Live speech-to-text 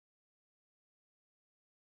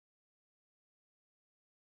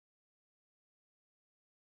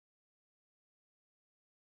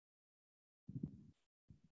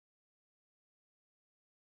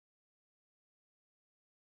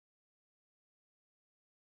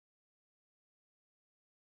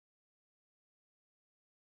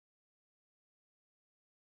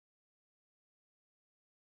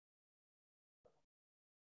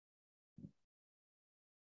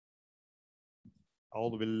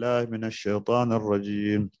أعوذ بالله من الشيطان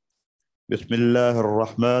الرجيم. بسم الله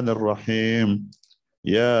الرحمن الرحيم.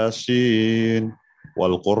 ياسين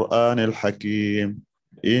والقرآن الحكيم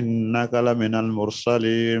إنك لمن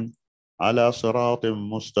المرسلين على صراط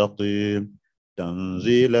مستقيم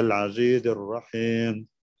تنزيل العزيز الرحيم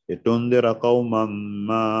لتنذر قوما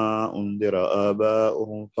ما أنذر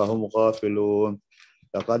آباؤهم فهم غافلون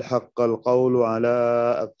لقد حق القول على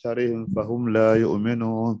أكثرهم فهم لا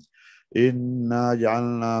يؤمنون إنا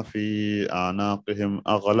جعلنا في أعناقهم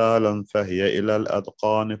أغلالا فهي إلى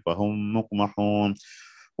الأذقان فهم مقمحون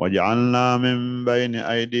وجعلنا من بين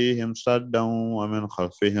أيديهم سدا ومن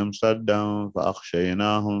خلفهم سدا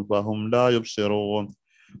فأغشيناهم فهم لا يبصرون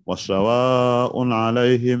وسواء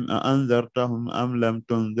عليهم أأنذرتهم أم لم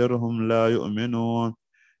تنذرهم لا يؤمنون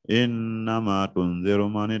إنما تنذر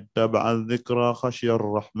من اتبع الذكرى خشي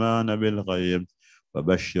الرحمن بالغيب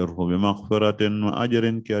فبشره بمغفرة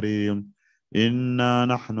وأجر كريم إنا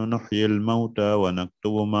نحن نحيي الموتى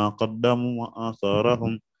ونكتب ما قدموا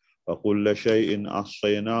وآثارهم وكل شيء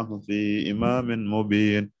أحصيناه في إمام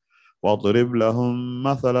مبين واضرب لهم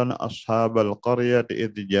مثلا أصحاب القرية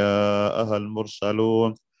إذ جاءها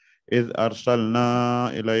المرسلون إذ أرسلنا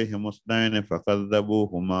إليهم اثنين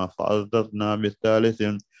فكذبوهما فعززنا بالثالث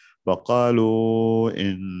فقالوا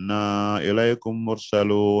إنا إليكم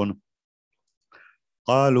مرسلون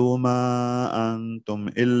قالوا ما أنتم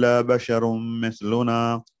إلا بشر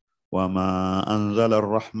مثلنا وما أنزل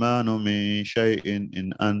الرحمن من شيء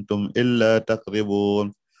إن أنتم إلا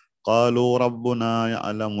تكذبون قالوا ربنا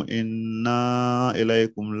يعلم إنا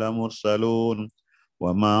إليكم لمرسلون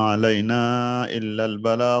وما علينا إلا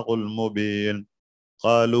البلاغ المبين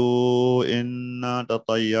قالوا إنا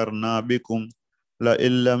تطيرنا بكم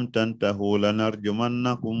لئن لم تنتهوا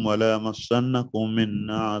لنرجمنكم وليمسنكم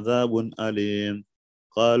منا عذاب أليم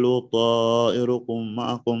قالوا طائركم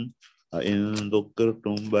معكم أئن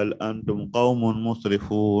ذكرتم بل أنتم قوم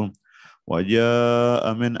مسرفون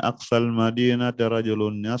وجاء من أقصى المدينة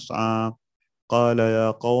رجل يسعى قال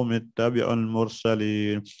يا قوم اتبعوا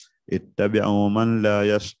المرسلين اتبعوا من لا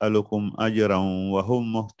يسألكم أجرا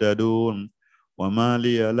وهم مهتدون وما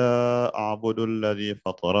لي لا أعبد الذي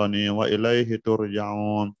فطرني وإليه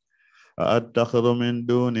ترجعون أأتخذ من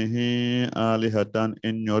دونه آلهة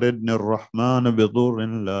إن يردني الرحمن بضر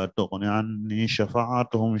لا تغن عني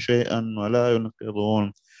شفاعتهم شيئا ولا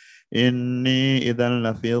ينقذون إني إذا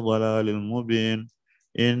لفي ضلال مبين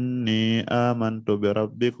إني آمنت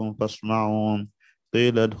بربكم فاسمعون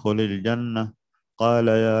قيل ادخل الجنة قال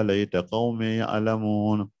يا ليت قومي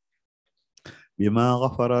يعلمون بما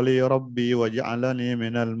غفر لي ربي وجعلني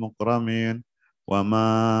من المكرمين وما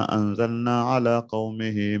أنزلنا على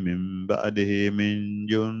قومه من بعده من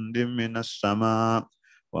جند من السماء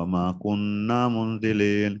وما كنا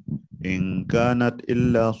منزلين إن كانت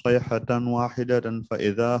إلا صيحة واحدة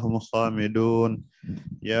فإذا هم خامدون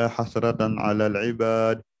يا حسرة على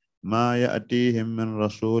العباد ما يأتيهم من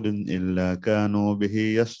رسول إلا كانوا به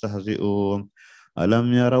يستهزئون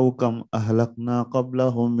ألم يروا كم أهلكنا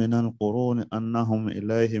قبلهم من القرون أنهم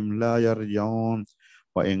إليهم لا يرجعون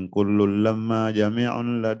وإن كل لما جميع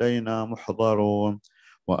لدينا محضرون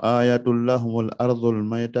وآية لهم الأرض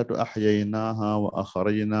الميتة أحييناها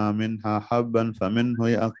وأخرجنا منها حبا فمنه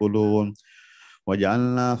يأكلون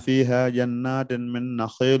وجعلنا فيها جنات من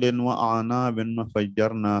نخيل وأعناب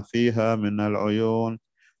وفجرنا فيها من العيون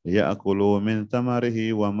ليأكلوا من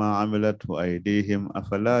ثمره وما عملته أيديهم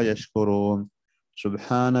أفلا يشكرون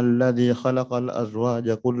سبحان الذي خلق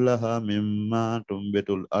الأزواج كلها مما تنبت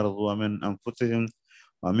الأرض ومن أنفسهم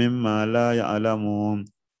ومما لا يعلمون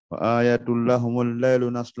وآية لهم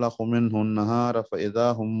الليل نسلخ منه النهار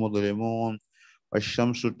فإذا هم مظلمون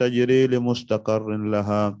والشمس تجري لمستقر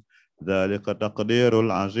لها ذلك تقدير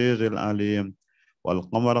العزيز العليم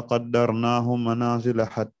والقمر قدرناه منازل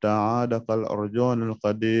حتى عاد كالأرجون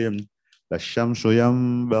القديم لا الشمس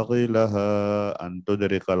ينبغي لها أن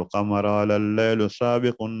تدرك القمر ولا الليل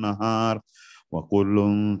سابق النهار وكل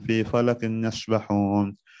في فلك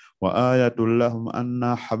يسبحون وآية لهم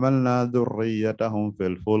أنا حملنا ذريتهم في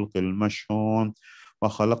الفلك المشحون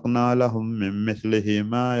وخلقنا لهم من مثله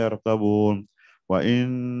ما يركبون وإن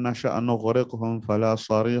نشأ نغرقهم فلا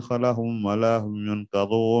صريخ لهم ولا هم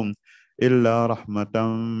ينقذون إلا رحمة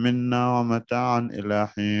منا ومتاعا إلى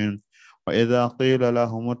حين وإذا قيل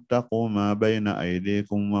لهم اتقوا ما بين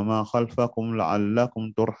أيديكم وما خلفكم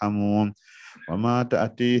لعلكم ترحمون وما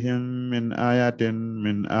تأتيهم من آية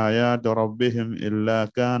من آيات ربهم إلا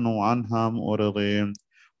كانوا عنها مؤرضين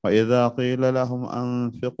وإذا قيل لهم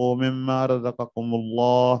أنفقوا مما رزقكم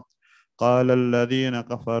الله قال الذين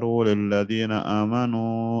كفروا للذين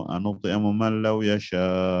آمنوا أنطعم من لو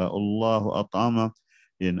يشاء الله أطعمه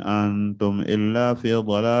إن أنتم إلا في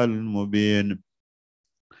ضلال مبين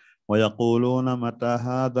ويقولون متى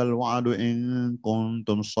هذا الوعد إن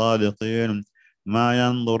كنتم صادقين ما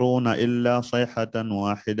ينظرون إلا صيحة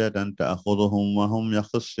واحدة تأخذهم وهم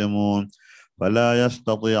يخصمون فلا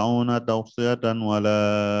يستطيعون توصية ولا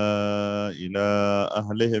إلى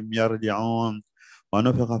أهلهم يرجعون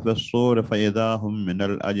ونفخ في الصور فإذا هم من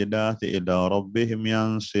الأجداث إلى ربهم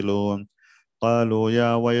ينسلون قالوا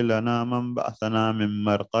يا ويلنا من بعثنا من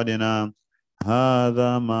مرقدنا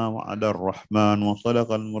هذا ما وعد الرحمن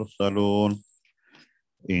وصدق المرسلون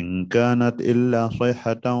إن كانت إلا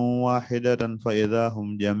صيحة واحدة فإذا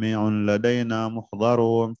هم جميع لدينا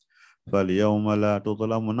محضرون فاليوم لا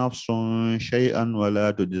تظلم نفس شيئا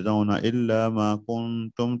ولا تجزون إلا ما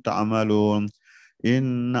كنتم تعملون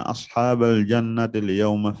إن أصحاب الجنة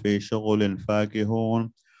اليوم في شغل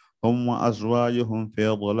فاكهون هم وأزواجهم في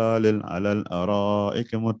ظلال على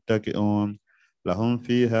الأرائك متكئون لهم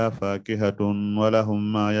فيها فاكهة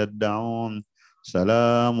ولهم ما يدعون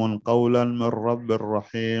سلام قولا من رب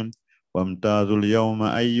رحيم وامتازوا اليوم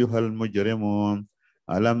أيها المجرمون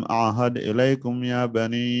ألم أعهد إليكم يا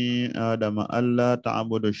بني آدم ألا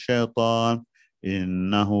تعبدوا الشيطان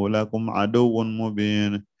إنه لكم عدو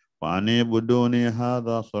مبين وأن اعبدوني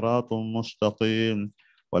هذا صراط مستقيم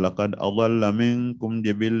ولقد أضل منكم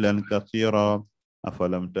جبلا كثيرا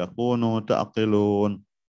أفلم تكونوا تعقلون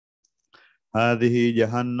هذه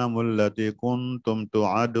جهنم التي كنتم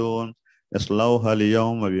توعدون اصلوها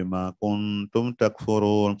اليوم بما كنتم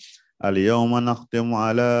تكفرون اليوم نختم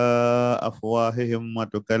على أفواههم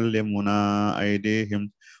وتكلمنا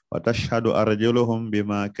أيديهم وتشهد أرجلهم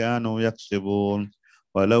بما كانوا يكسبون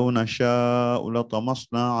ولو نشاء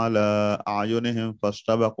لطمسنا على أعينهم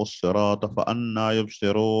فاستبقوا الصراط فأنى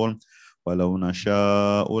يبصرون ولو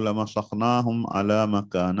نشاء لمسخناهم على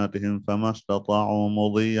مكانتهم فما استطاعوا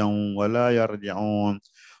مضيا ولا يرجعون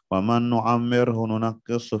ومن نعمره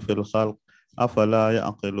ننقص في الخلق أفلا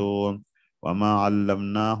يعقلون وما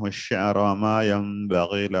علمناه الشعر وما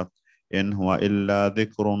ينبغي له إن هو إلا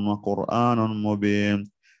ذكر وقرآن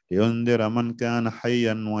مبين لينذر من كان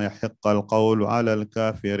حيا ويحق القول على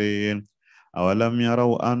الكافرين أولم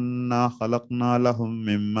يروا أنا خلقنا لهم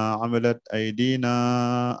مما عملت أيدينا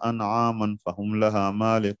أنعاما فهم لها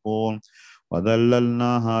مالكون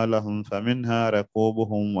وذللناها لهم فمنها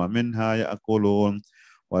ركوبهم ومنها يأكلون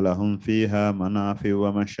ولهم فيها منافع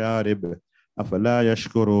ومشارب أفلا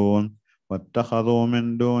يشكرون واتخذوا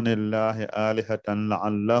من دون الله آلهة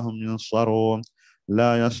لعلهم ينصرون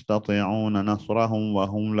لا يستطيعون نصرهم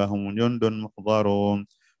وهم لهم جند محضرون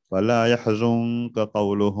فلا يحزنك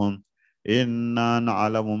قولهم إنا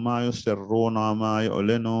نعلم ما يسرون وما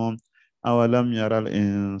يعلنون أولم ير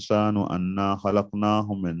الإنسان أنا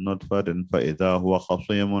خلقناه من نطفة فإذا هو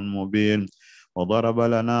خصيم مبين وضرب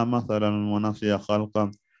لنا مثلا ونسي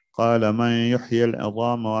خلقه قال من يحيي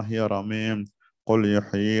العظام وهي رميم قل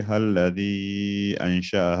يحييها الذي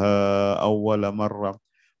أنشأها أول مرة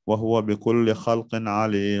وهو بكل خلق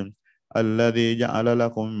عليم الذي جعل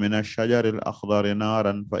لكم من الشجر الأخضر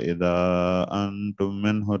نارا فإذا أنتم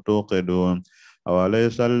منه توقدون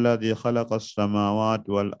أوليس الذي خلق السماوات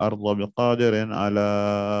والأرض بقادر على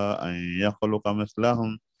أن يخلق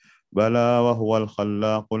مثلهم بلى وهو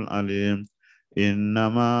الخلاق العليم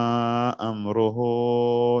إنما أمره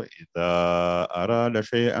إذا أراد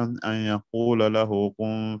شيئا أن يقول له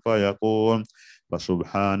كن فيكون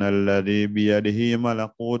فسبحان الذي بيده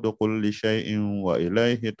ملكوت كل شيء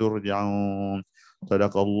وإليه ترجعون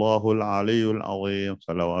صدق الله العلي العظيم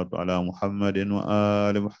صلوات على محمد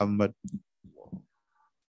وآل محمد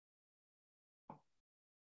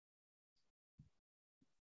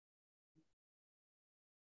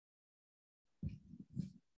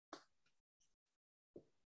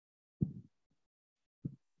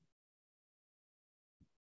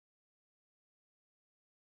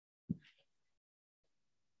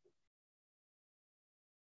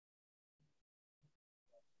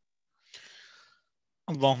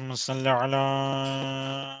اللهم صل على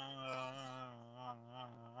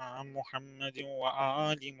محمد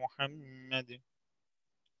وآل محمد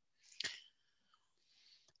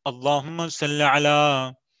اللهم صل على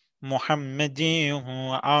محمد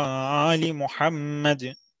وآل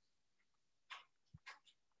محمد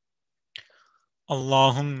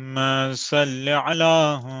اللهم صل على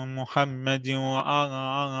محمد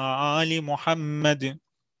وآل محمد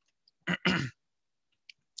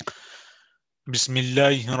بسم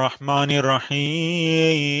الله الرحمن الرحيم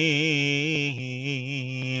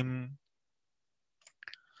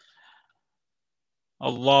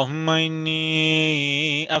اللهم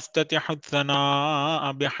إني أفتتح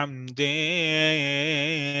الثناء بحمدك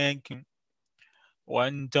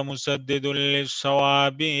وأنت مسدد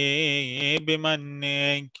للصواب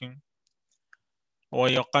بمنك،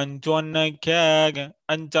 ويقنت أنك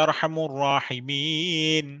أنت أرحم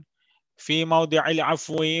الراحمين في موضع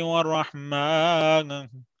العفو والرحمة،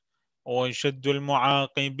 وشد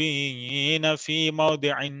المعاقبين في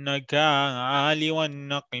موضع النكال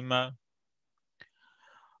والنقمة،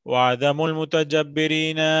 وعدم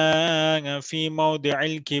المتجبرين في موضع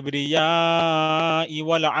الكبرياء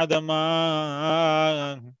والعدماء.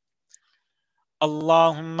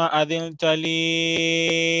 اللهم أذنت لي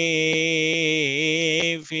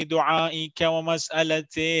في دعائك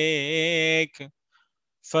ومسألتك،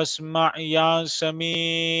 فاسمع يا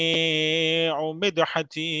سميع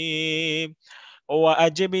مدحتي،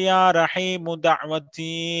 وأجب يا رحيم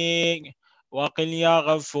دعوتي، وقل يا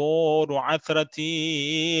غفور عثرتي.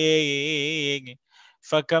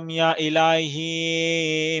 فكم يا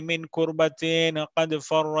إلهي من كربة قد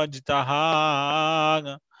فرجتها،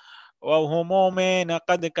 وهموم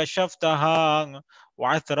قد كشفتها،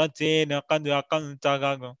 وعثرة قد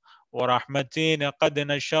أقلتها، ورحمة قد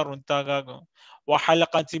نشرتها،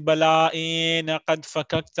 وحلقة بلاء قد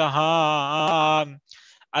فككتها.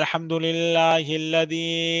 الحمد لله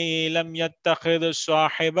الذي لم يتخذ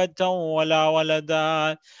صاحبة ولا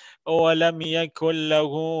ولدا، ولم يكن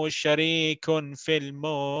له شريك في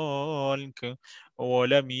الملك،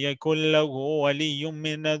 ولم يكن له ولي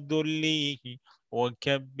من الذل،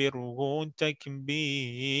 وكبره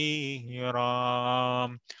تكبيرا.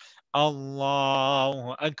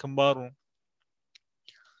 الله أكبر.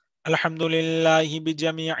 الحمد لله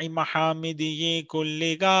بجميع محامده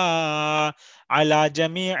كلها، على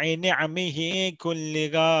جميع نعمه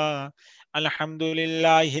كلها. الحمد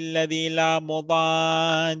لله الذي لا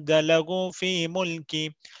مضاد له في ملكه،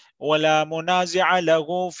 ولا منازع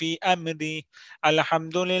له في أمره.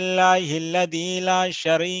 الحمد لله الذي لا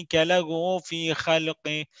شريك له في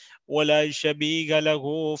خلقه، ولا شبيه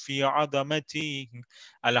له في عظمته.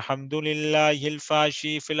 الحمد لله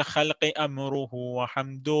الفاشي في الخلق أمره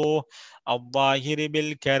وحمده، الظاهر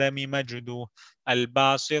بالكرم مجده،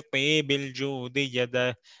 الباسط بالجود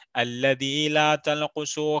يده، الذي لا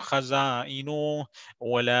تنقص خزائنه،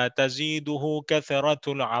 ولا تزيده كثرة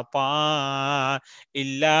العطاء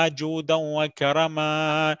إلا جودا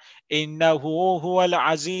وكرما، إنه هو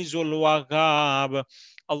العزيز الوهاب.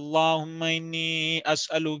 اللهم إني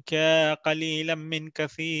أسألك قليلا من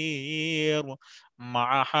كثير،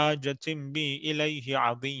 مع حاجة بي إليه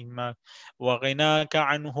عظيمة، وغناك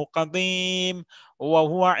عنه قديم،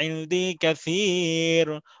 وهو عندي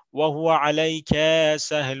كثير، وهو عليك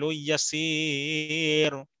سهل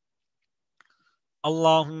يسير.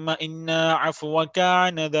 اللهم إنا عفوك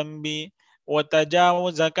عن ذنبي،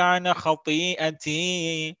 وتجاوزك عن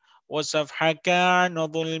خطيئتي، وسفحك عن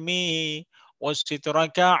ظلمي،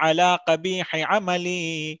 وسترك على قبيح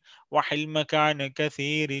عملي، وحلمك عن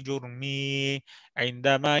كثير جرمي،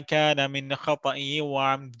 عندما كان من خطئي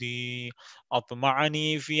وعمدي.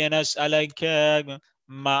 أطمعني في أن أسألك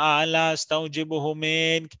ما لا استوجبه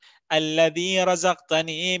منك، الذي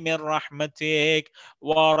رزقتني من رحمتك،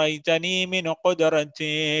 واريتني من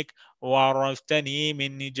قدرتك، وعرفتني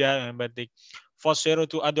من نجابتك.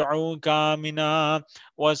 فصرت أدعوك آمنا،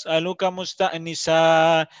 وأسألك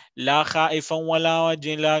مستأنسا، لا خائفا ولا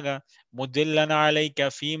وجلا، مدلا عليك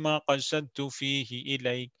فيما قصدت فيه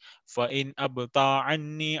إليك. فإن أبطى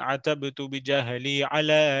عني عتبت بجهلي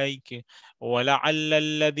عليك، ولعل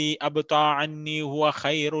الذي أبطى عني هو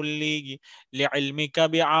خير لي، لعلمك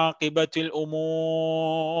بعاقبة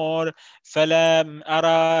الأمور. فلم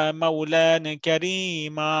أرى مولانا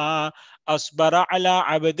كريما أصبر على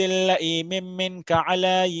عبد لئيم منك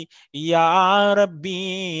علي. يا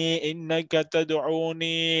ربي إنك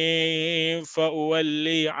تدعوني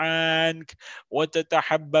فأولي عنك،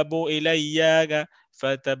 وتتحبب إلي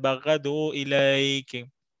فتبغض إليك،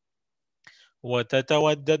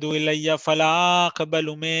 وتتودد إلي فلا أقبل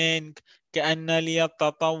منك، كأن لي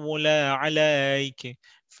التطول عليك.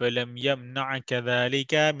 فلم يمنعك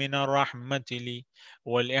ذلك من الرحمة لي،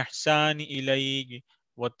 والإحسان إليك،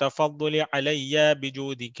 والتفضل علي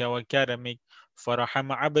بجودك وكرمك.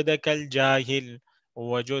 فرحم عبدك الجاهل،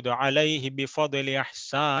 وجد عليه بفضل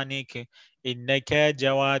إحسانك، إنك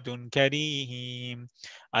جواد كريم.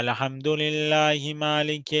 الحمد لله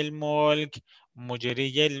مالك الملك،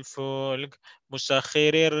 مجري الفلك،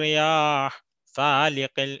 مسخر الرياح،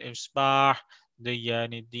 فالق الإصباح،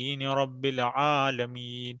 ديان الدين رب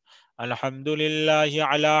العالمين. الحمد لله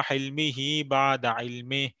على حلمه بعد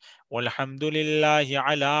علمه، والحمد لله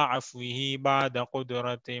على عفوه بعد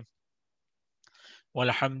قدرته.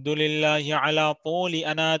 والحمد لله على طول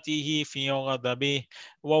أناته في غضبه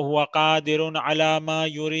وهو قادر على ما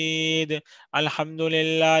يريد. الحمد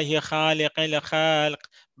لله خالق الخلق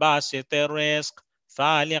باسط الرزق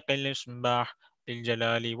فالق الإصباح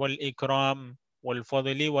للجلال والإكرام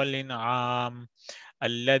والفضل والإنعام،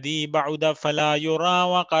 الذي بعد فلا يرى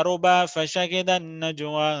وقرب فشهد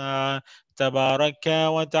النجوى تبارك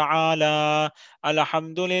وتعالى.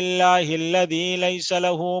 الحمد لله الذي ليس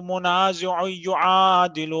له منازع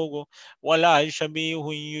يعادله، ولا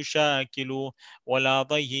شبيه يشاكل، ولا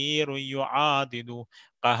ظهير يعاضد.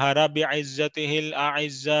 قهر بعزته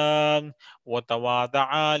الأعزاء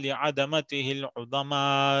وتواضع لعدمته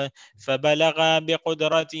العظماء، فبلغ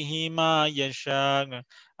بقدرته ما يشاء.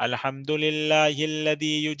 الحمد لله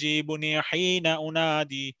الذي يجيبني حين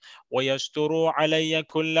أنادي ويستر علي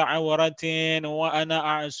كل عورة وأنا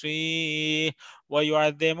أعصيه،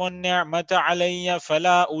 ويعظم النعمة علي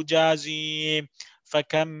فلا أجازي.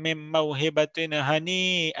 فكم من موهبة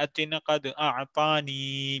هنيئة قد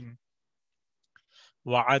أعطاني،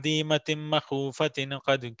 وعديمة مخوفة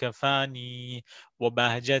قد كفاني،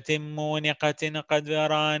 وبهجة مونقة قد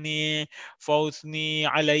راني. فأثني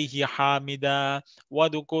عليه حامدا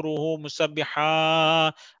وذكره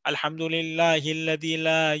مسبحا. الحمد لله الذي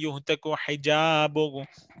لا يهتك حجابه،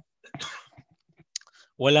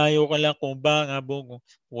 ولا يغلق بابه،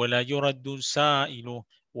 ولا يرد سائل،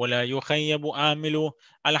 ولا يخيب آمل.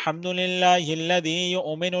 الحمد لله الذي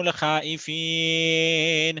يؤمن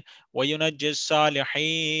الخائفين وينجي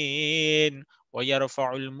الصالحين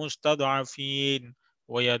ويرفع المستضعفين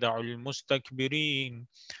ويدع المستكبرين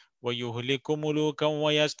ويهلك ملوكا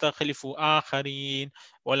ويستخلف آخرين.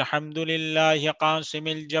 والحمد لله قاسم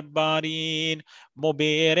الجبارين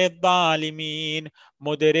مبير الظالمين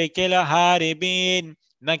مدرك الهاربين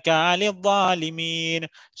نكال الظالمين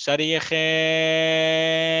صريخ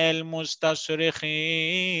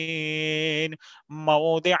المستصرخين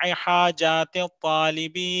موضع حاجات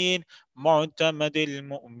الطالبين معتمد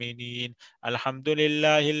المؤمنين. الحمد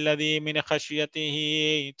لله الذي من خشيته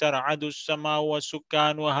ترعد السماء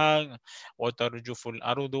وسكانها، وترجف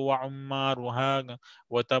الأرض وعمارها،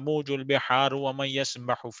 وتموج البحار ومن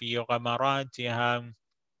يسبح في غمراتها.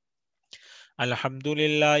 الحمد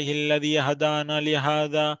لله الذي هدانا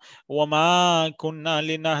لهذا وما كنا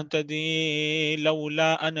لنهتدي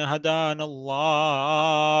لولا أن هدانا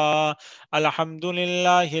الله. الحمد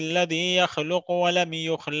لله الذي يخلق ولم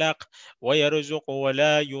يخلق، ويرزق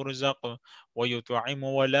ولا يرزق، ويطعم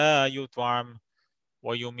ولا يطعم،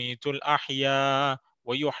 ويميت الأحياء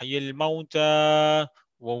ويحيي الموتى،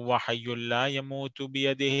 وهو حي لا يموت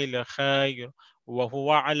بيده الخير،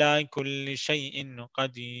 وهو على كل شيء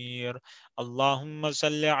قدير. اللهم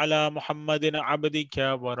صل على محمد عبدك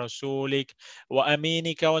ورسولك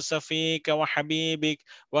وأمينك وصفيك وحبيبك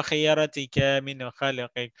وخيرتك من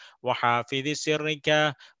خلقك وحافظ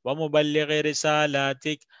سرك ومبلغ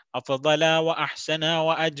رسالاتك، أفضل وأحسن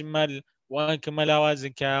وأجمل وأكمل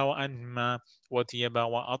وأزكى وأنمى وطيب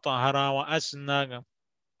وأطهر وأسنى،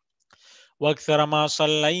 واكثر ما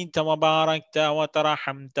صليت وباركت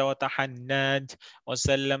وترحمت وتحننت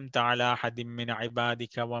وسلمت على أحد من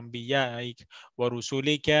عبادك وأنبيائك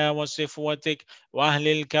ورسلك وصفوتك وأهل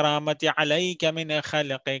الكرامة عليك من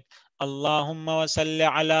خلقك. اللهم وصل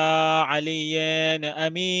على علي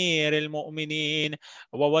أمير المؤمنين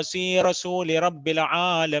ووصي رسول رب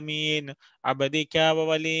العالمين، عبدك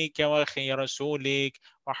ووليك وخير رسولك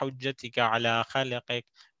وحجتك على خلقك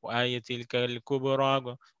وآيتك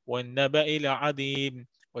الكبرى والنبأ العظيم.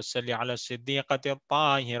 وصل على الصديقة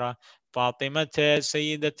الطاهرة فاطمة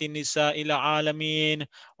سيدة نساء العالمين،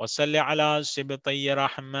 وصل على سبطي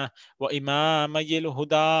رحمة وإمامي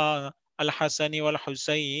الهدى الحسن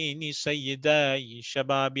والحسين سيداي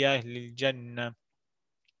شباب أهل الجنة.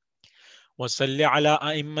 وصل على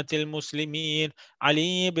أئمة المسلمين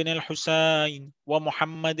علي بن الحسين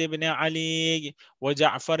ومحمد بن علي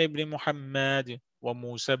وجعفر بن محمد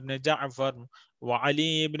وموسى بن جعفر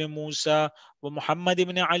وعلي بن موسى ومحمد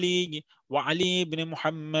بن علي وعلي بن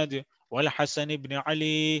محمد والحسن بن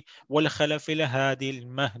علي والخلف الهادي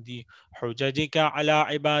المهدي، حججك على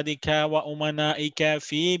عبادك وأمنائك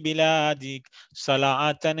في بلادك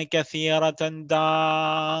صلاة كثيرة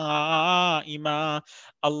دائمة.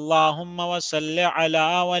 اللهم وصل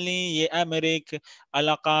على ولي أمرك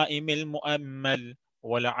القائم المؤمل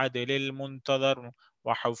والعدل المنتظر،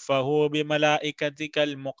 وحفه بملائكتك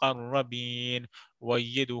المقربين،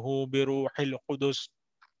 ويده بروح القدس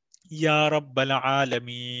يا رب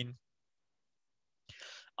العالمين.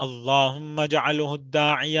 اللهم اجعله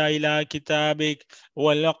الداعي إلى كتابك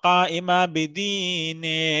والقائم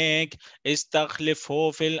بدينك،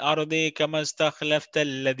 استخلفه في الأرض كما استخلفت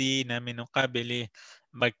الذين من قبله،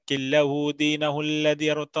 مكن له دينه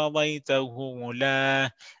الذي ارتضيته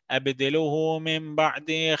له، أبدله من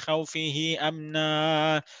بعد خوفه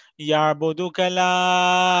أمنا، يعبدك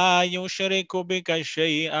لا يشرك بك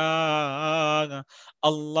شيئا.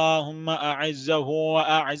 اللهم أعزه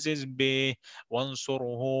وأعزز به،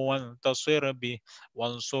 وانصره وانتصر به،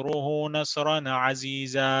 وانصره نصرا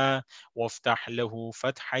عزيزا، وافتح له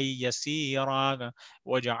فتحا يسيرا،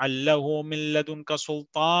 واجعل له من لدنك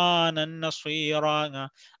سلطانا نصيرا.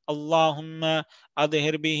 اللهم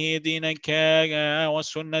أظهر به دينك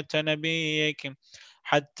وسنة نبيك،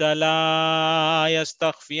 حتى لا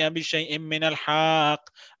يستخفي بشيء من الحق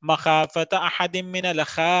مخافة أحد من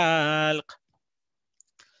الخلق.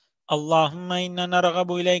 اللهم إنا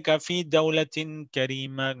نرغب إليك في دولة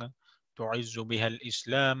كريمة تعز بها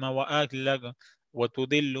الإسلام وأهله،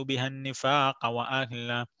 وتذل بها النفاق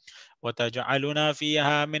وأهله، وتجعلنا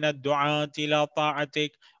فيها من الدعاة إلى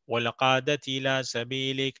طاعتك والقادة إلى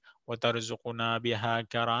سبيلك، وترزقنا بها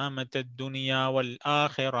كرامة الدنيا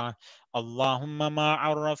والآخرة. اللهم ما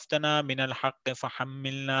عرفتنا من الحق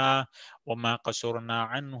فحملنا، وما قصرنا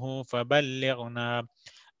عنه فبلغنا.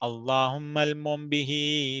 اللهم المم به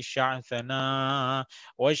شعثنا،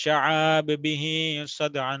 وشعاب به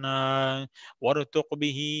صدعنا، وارتق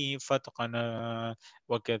به فتقنا،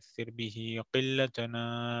 وكثر به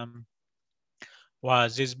قلتنا،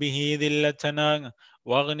 وعزز به ذلتنا،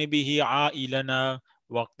 واغن به عائلنا،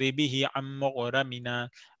 واقض به عن مغرمنا،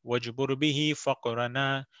 واجبر به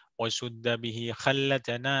فقرنا، وسد به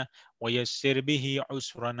خلتنا، ويسر به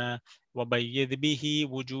عسرنا، وبيض به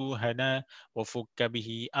وجوهنا، وفك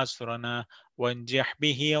به أسرنا، وانجح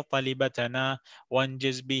به طلبتنا،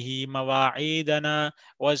 وانجز به مواعيدنا،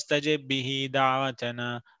 واستجب به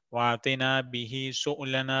دعوتنا، واعطنا به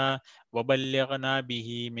سؤلنا، وبلغنا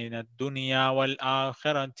به من الدنيا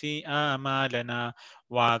والآخرة آمالنا،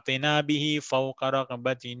 واعطنا به فوق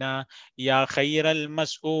رغبتنا يا خير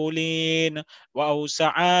المسؤولين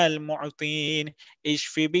وأوسع المعطين.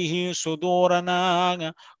 اشف به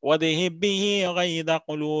صدورنا، وذهب به غيظ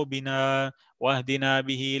قلوبنا، واهدنا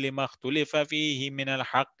به لما اختلف فيه من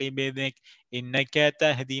الحق بإذنك، إنك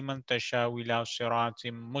تهدي من تشاء إلى صراط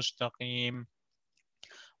مستقيم.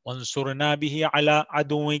 وانصرنا به على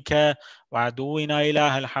عدوك وعدونا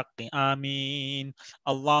إله الحق، آمين.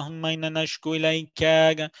 اللهم إنا نشكو إليك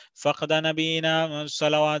فقد نبينا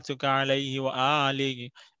صلواتك عليه وآله،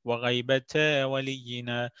 وغيبة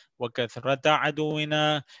ولينا، وكثرة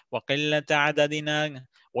عدونا، وقلة عددنا،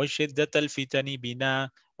 وشدة الفتن بنا،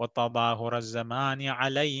 وتظاهر الزمان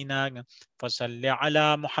علينا. فصل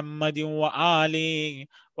على محمد وآله،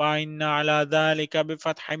 وإنا على ذلك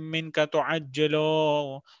بفتح منك تعجل،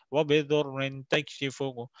 وبضر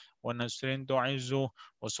تكشفه، ونصر تعزه،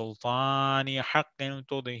 وسلطان حق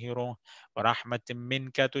تظهره، ورحمة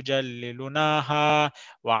منك تجللناها،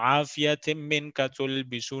 وعافية منك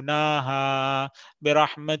تلبسناها،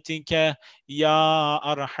 برحمتك يا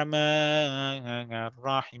أرحم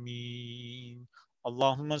الراحمين.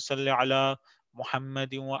 اللهم صل على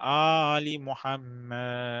محمد وآل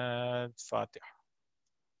محمد. فاتحة.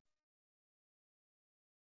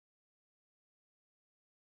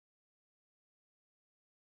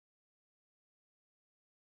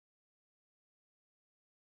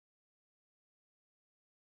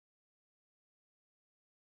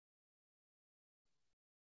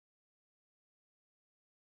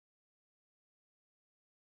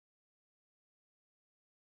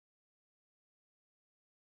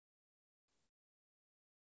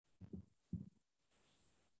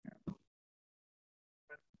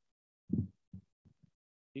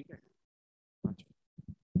 ठीक है।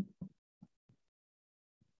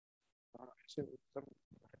 ऐसे उत्तर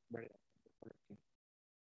बड़े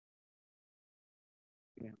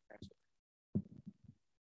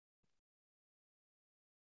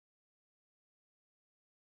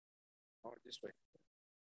और this way.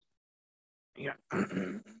 Yeah.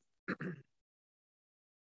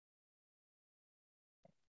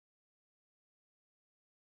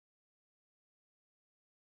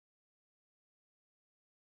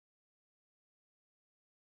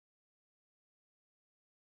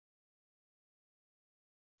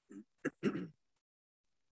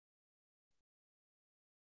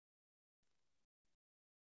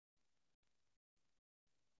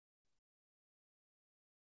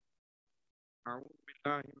 أعوذ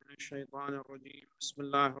بالله من الشيطان الرجيم. بسم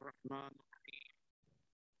الله الرحمن الرحيم.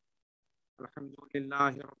 الحمد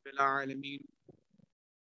لله رب العالمين،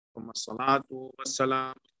 ثم الصلاة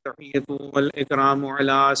والسلام التحية والإكرام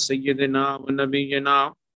على سيدنا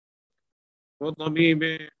ونبينا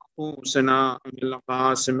وطبيب نفوسنا أبي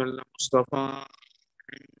القاسم المصطفى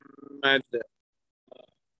محمد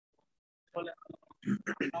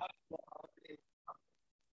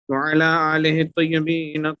وعلى آله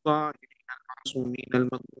الطيبين الطاهرين المعصومين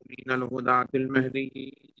المظلومين الهداة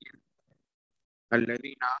المهديين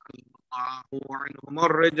الذين أعلم الله عنهم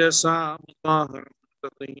الرجس مطهر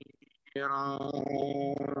تطهيرا.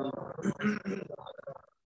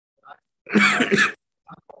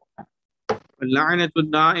 اللعنة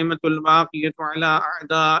الدائمة الباقية على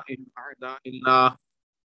أعداء الله.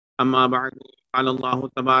 أما بعد، قال الله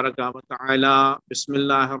تبارك وتعالى: بسم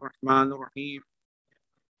الله الرحمن الرحيم.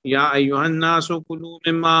 يا أيها الناس كلوا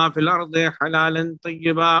مما في الأرض حلالا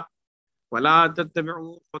طيبا ولا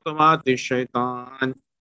تتبعوا خطوات الشيطان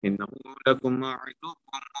إنه لكم عدو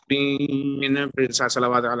مبين.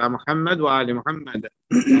 صلوات على محمد وآل محمد.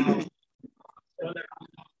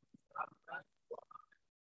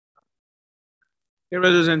 Dear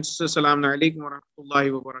brothers and sisters, Assalamu alaikum wa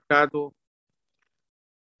rahmatullahi wa barakatuh.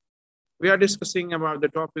 We are discussing about the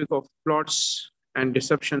topic of plots and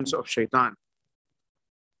deceptions of shaitan.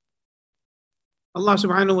 Allah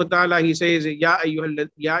subhanahu wa ta'ala, He says, Ya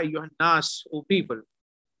ayyuhan nas, O people,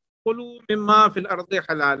 Kulu mimma fil ardi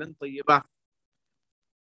halalan tayyibah.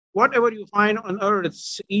 Whatever you find on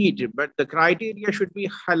earth, eat, but the criteria should be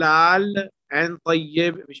halal and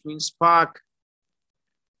tayyib, which means spark.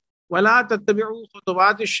 وَلَا تَتَّبِعُوا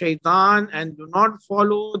خُطُوَاتِ الشَّيْطَانِ, and do not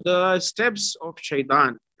follow the steps of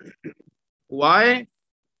shaitan. Why?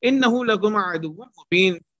 إِنَّهُ لَكُمْ عَدُوٌّ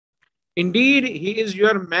مُبِينٌ. Indeed, he is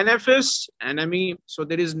your manifest enemy. So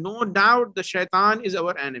there is no doubt the shaitan is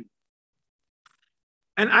our enemy.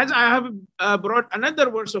 And as I have brought another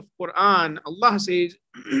verse of Quran, Allah says,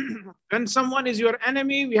 when someone is your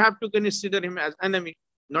enemy, we have to consider him as enemy,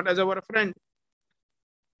 not as our friend.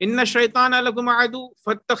 Inna shaytana lakum adu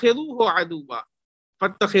fattakhiduhu aduwa.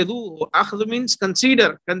 Fattakhiduhu. Akhdh means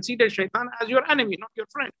consider. Consider shaitan as your enemy, not your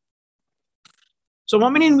friend. So,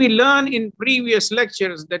 Mu'minin, we learn in previous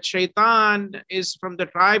lectures that shaitan is from the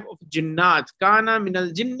tribe of jinnat. Kana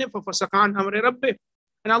minal jinni fa fasakan amri rabbih.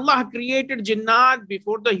 And Allah created jinnat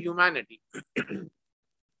before the humanity.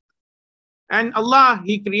 And Allah,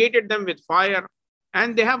 He created them with fire.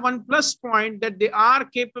 And they have one plus point, that they are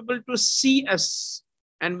capable to see us.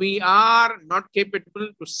 And we are not capable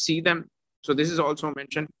to see them. So this is also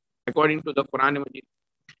mentioned according to the Quran Majid.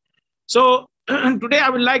 So today I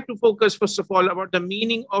would like to focus first of all about the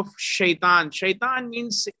meaning of shaitan. Shaitan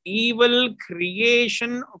means evil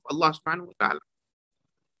creation of Allah subhanahu wa ta'ala.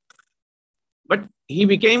 But he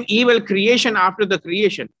became evil creation after the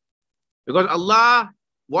creation. Because Allah,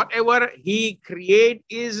 whatever He create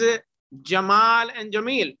is Jamal and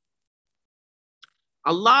Jamil.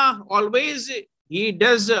 Allah always, He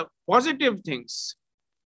does positive things.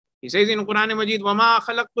 He says in Quran Majid, وَمَا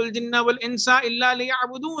خَلَقْتُ الْجِنَّ وَالْإِنسَ إِلَّا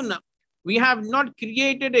لِيَعْبُدُونَ. We have not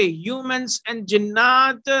created humans and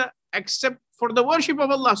jinnat except for the worship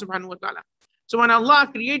of Allah subhanahu wa ta'ala. So when Allah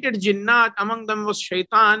created jinnat, among them was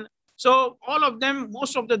shaitan. So all of them,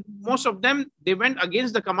 most of them, they went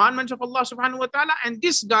against the commandments of Allah subhanahu wa ta'ala. And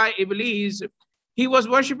this guy, Iblis, he was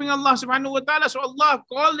worshipping Allah subhanahu wa ta'ala. So Allah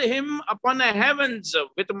called him upon the heavens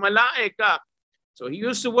with malaika. So he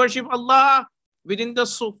used to worship Allah within the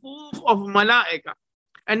sufuf of malaika.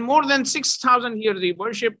 And more than 6,000 years he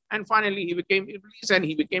worshipped. And finally he became Iblis and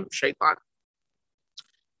he became shaitan.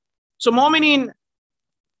 So Mu'minin,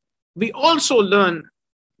 we also learn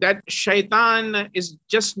that shaitan is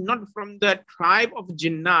just not from the tribe of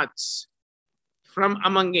jinnats. From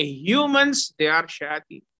among humans, they are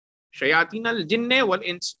shayateen. Shayateen al-jinni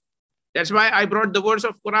wal-ins. That's why I brought the verse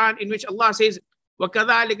of Quran in which Allah says,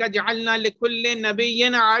 وَكَذَلِكَ جَعَلْنَا لِكُلِّ نَبِيٍّ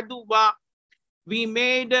عَدُوًّا. We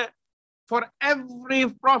made for every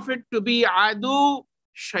prophet to be adu,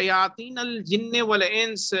 shayateen al-jinni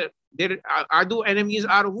wal-ins. Their adu enemies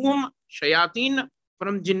are whom? Shayateen,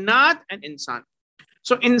 from jinnat and insan.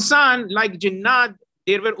 So insan, like jinnat,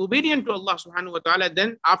 they were obedient to Allah subhanahu wa ta'ala.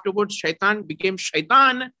 Then afterwards, shaitan became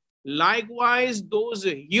shaitan. Likewise, those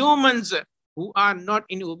humans who are not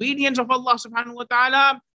in obedience of Allah subhanahu wa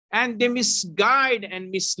ta'ala, and they misguide and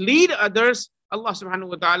mislead others, Allah subhanahu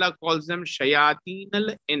wa ta'ala calls them shayateen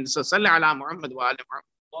al-ins. Salli ala Muhammad wa ala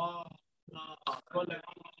Muhammad.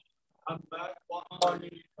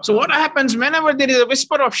 So what happens whenever there is a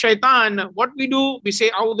whisper of shaitan? What we do? We say,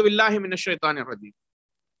 A'udhu billahi minash shaitanir rajim.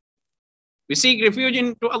 We seek refuge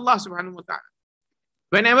into Allah subhanahu wa ta'ala.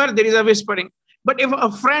 Whenever there is a whispering. But if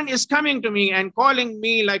a friend is coming to me and calling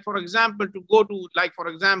me, like for example, to go to, like for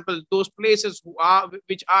example, those places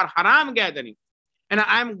which are haram gathering, and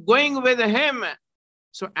I'm going with him.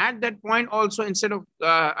 So at that point also, instead of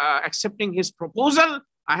accepting his proposal,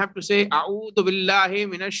 I have to say, A'udhu billahi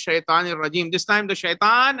minash shaitanir rajim. This time the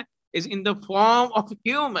shaitan is in the form of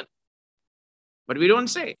human. But we don't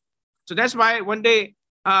say. So that's why one day,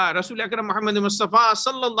 Rasul Akram Muhammad Mustafa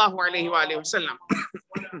sallallahu alayhi wa sallam,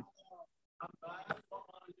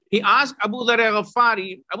 he asked Abu Dharr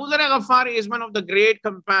Ghaffari. Abu Dharr Ghaffari is one of the great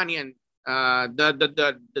companions,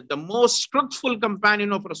 the most truthful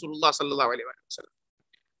companion of Rasulullah sallallahu alayhi wa sallam.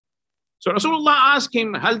 So Rasulullah asked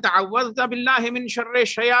him, Hal ta'awwadhta billahi min sharri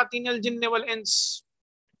shayatin al-jinn wal-ins?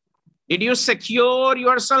 Did you secure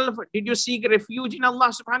yourself? Did you seek refuge in Allah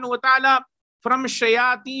subhanahu wa ta'ala from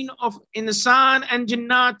shayateen of insan and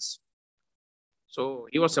jinnat? So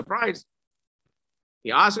he was surprised.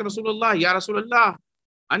 He asked Rasulullah, Ya Rasulullah,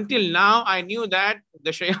 until now I knew that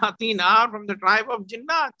the shayateen are from the tribe of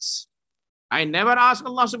jinnats. I never ask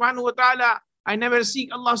Allah subhanahu wa ta'ala, I never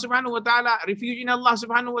seek Allah subhanahu wa ta'ala, refuge in Allah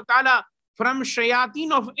subhanahu wa ta'ala from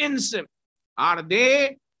shayateen of ins. Are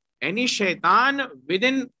there any shaitan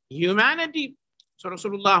within humanity? So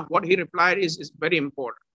Rasulullah, what he replied is very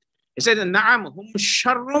important. He said, Na'am hum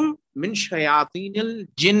sharrum min shayateen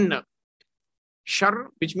al-jinn. Shar,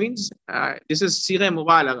 which means, this is sigha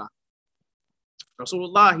mubalagha.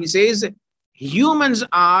 Rasulullah, he says, humans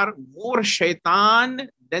are more shaitan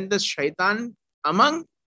than the shaitan among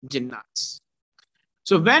jinnats.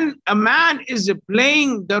 So when a man is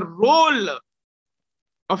playing the role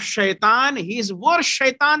of shaitan, he is worse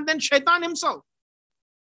shaitan than shaitan himself.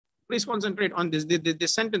 Please concentrate on this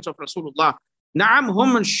sentence of Rasulullah. Na'am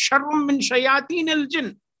hum sharrum min shayateen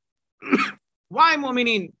al-jinn. Why,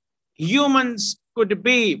 mu'mineen? Humans could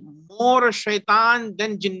be more shaitan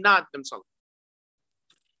than jinnat themselves.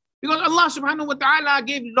 Because Allah subhanahu wa ta'ala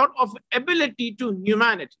gave a lot of ability to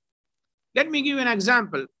humanity. Let me give you an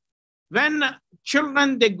example. When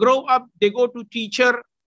children, they grow up, they go to teacher,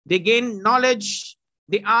 they gain knowledge,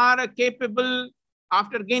 they are capable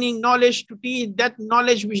after gaining knowledge to teach that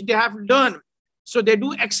knowledge which they have learned. So they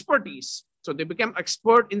do expertise. So they become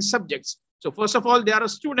expert in subjects. So first of all, they are a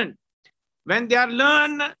student. When they are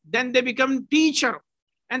learned, then they become teacher.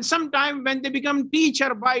 And sometimes when they become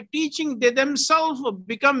teacher, by teaching, they themselves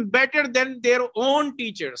become better than their own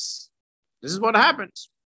teachers. This is what happens.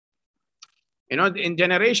 You know, in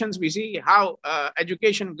generations, we see how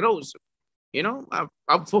education grows. You know,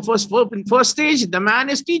 in first stage, the man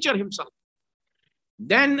is teacher himself.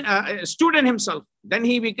 Then student himself. Then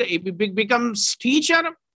he becomes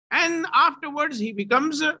teacher. And afterwards, he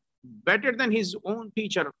becomes better than his own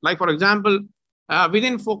teacher. Like, for example,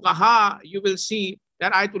 within Fuqaha, you will see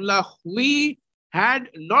that Ayatullah Hui had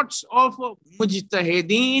lots of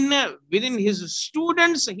mujtahideen within his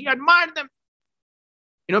students. He admired them.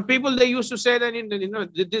 You know, people, they used to say that,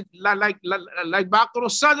 like Baqir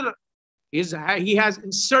al-Sadr, he has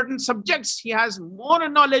in certain subjects, he has more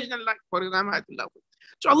knowledge than, like, for example, Ayatullah Hui.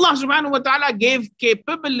 So Allah subhanahu wa ta'ala gave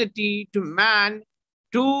capability to man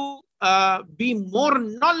to be more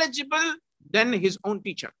knowledgeable than his own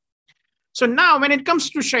teacher. So now when it comes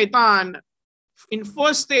to shaitan, in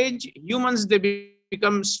first stage, humans, they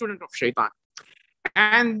become student of shaitan.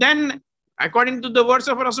 And then, according to the words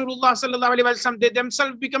of Rasulullah sallallahu alaihi wasallam, they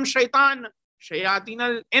themselves become shaitan, shayateen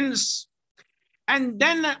al-ins. And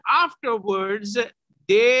then afterwards,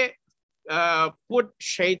 they put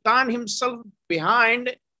shaitan himself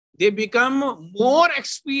behind. They become more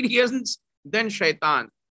experienced than shaitan.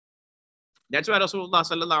 That's why Rasulullah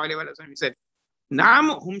sallallahu alaihi wasallam, he said,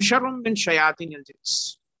 Naam hum sharrum min shayateen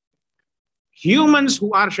al-jins. Humans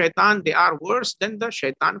who are shaitan, they are worse than the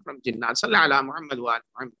shaitan from jinnat. Sallallahu ala Muhammad wa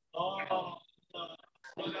Muhammad.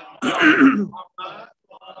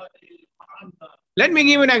 Let me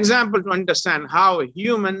give you an example to understand how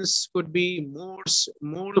humans could be more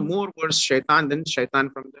worse shaitan than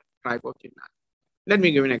shaitan from the tribe of jinnat. Let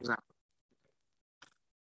me give you an example.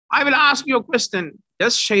 I will ask you a question.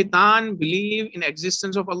 Does shaitan believe in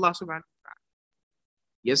existence of Allah subhanahu wa ta'ala?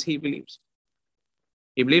 Yes, he believes.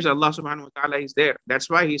 He believes Allah subhanahu wa ta'ala is there. That's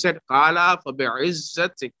why he said, Qala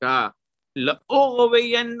fabi'izzatika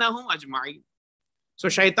la'ughwiyannahum ajma'in. So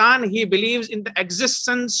shaitan, he believes in the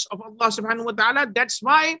existence of Allah subhanahu wa ta'ala. That's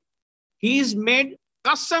why he's made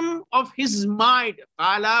qasam of his might.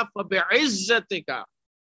 Qala fabi'izzatika.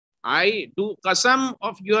 I do qasam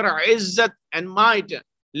of your izzat and might.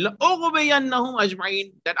 لَأُغْوِيَنَّهُمْ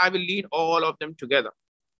أَجْمَعِينَ, that I will lead all of them together.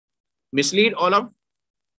 Mislead all of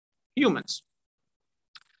humans.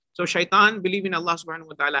 So shaitan believe in Allah subhanahu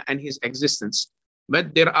wa ta'ala and his existence.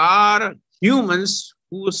 But there are humans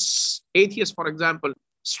who's atheists, for example,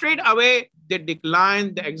 straight away they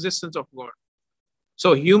decline the existence of God.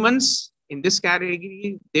 So humans, in this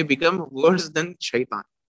category, they become worse than shaitan.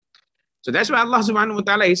 So that's why Allah subhanahu wa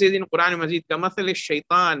ta'ala, he says in Quran Majid, kamathali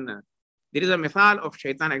shaitan. There is a mithal of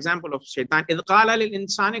shaitan, example of shaitan. إِذْ قَالَ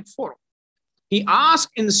لِلْإِنسَانِ كْفُرْ. He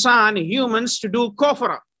asked insan, humans, to do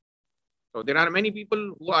kufr. So there are many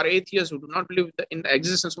people who are atheists, who do not believe in the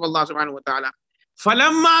existence of Allah subhanahu wa ta'ala.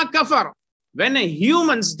 فَلَمَّا كَفَرْ. When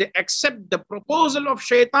humans, they accept the proposal of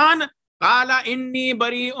shaitan, قَالَ إِنِّي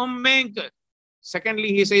بَرِيءٌ مِّنْكَ.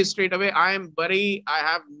 Secondly, he says straight away, I am bari, I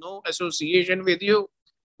have no association with you.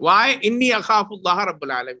 Why? Inni akhafullaha rabbul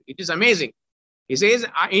alamin. It is amazing. He says,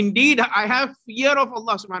 indeed, I have fear of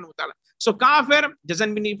Allah subhanahu wa ta'ala. So kafir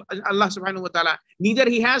doesn't believe Allah subhanahu wa ta'ala. Neither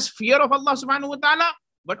he has fear of Allah subhanahu wa ta'ala,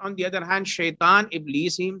 but on the other hand, shaitan,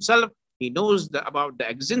 iblis himself, he knows about the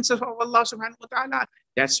existence of Allah subhanahu wa ta'ala.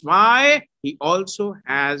 That's why he also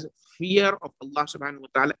has fear of Allah subhanahu wa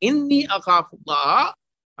ta'ala. Inni akhafullaha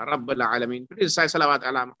rabbul alamin. Please say salawat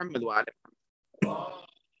ala Muhammad wa ala.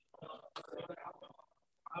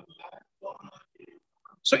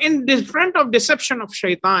 So in the front of deception of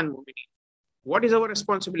shaitan, what is our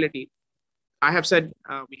responsibility? I have said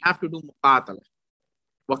we have to do muqatala.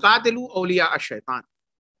 Waqatilu awliya ash-shaitan.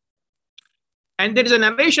 And there is a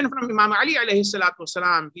narration from Imam Ali alayhi salatu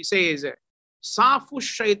wasalam. He says, Safu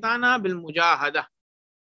shaitana bil mujahada.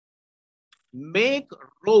 Make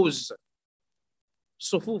rows,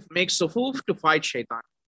 sufuf, make sufuf to fight shaitan.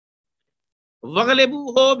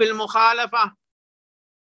 Waghlibuhu bil mukhalafa.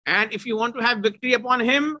 And if you want to have victory upon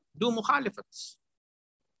him, do mukhalifats.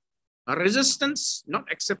 A resistance,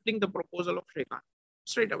 not accepting the proposal of shaitan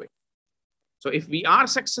straight away. So if we are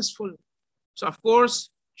successful, so of course,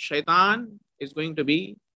 shaitan is going to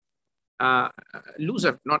be a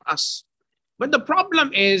loser, not us. But the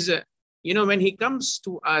problem is, when he comes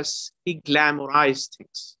to us, he glamorizes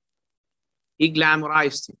things. He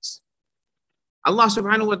glamorizes things. Allah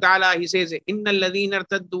subhanahu wa ta'ala, he says, إِنَّ الَّذِينَ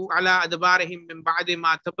ارْتَدُّوا عَلَىٰ أَدْبَارِهِمْ مِنْ بَعْدِ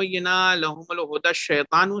مَا تَبَيَّنَا لَهُمُ الْهُدَى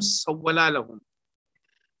الشَّيْطَانُ سَوَّلَا لَهُمْ.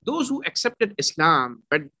 Those who accepted Islam,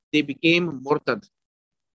 but they became murtad.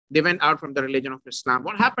 They went out from the religion of Islam.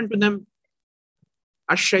 What happened to them?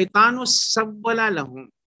 الشَّيْطَانُ سَوَّلَا لَهُمْ.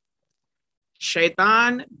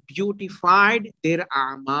 Shaitan beautified their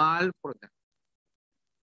a'mal for them.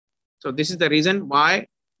 So this is the reason why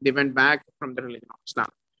they went back from the religion of Islam.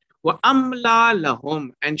 وَأَمْلَى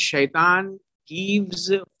لَهُمْ. And shaitan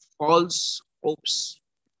gives false hopes.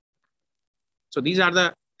 So these are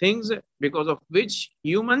the things because of which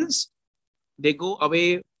humans, they go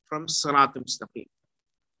away from Salatul Mustaqim.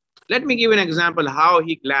 Let me give an example how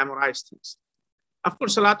he glamorized things. Of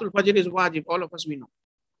course, Salatul Fajr is wajib. All of us, we know.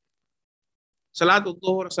 Salatul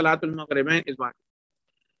Dhuhr, Salatul Maghrib is wajib.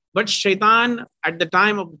 But shaitan, at the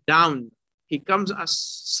time of dawn, he comes us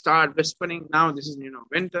start whispering, now this is,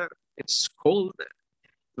 winter, it's cold,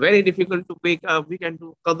 very difficult to wake up. We can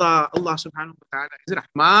do qada. Allah subhanahu wa ta'ala is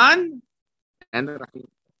Rahman and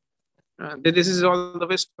Rahim. This is all the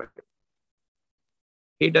whisper.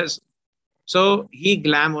 He does. So he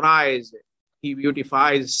glamorizes, he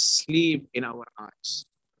beautifies sleep in our eyes.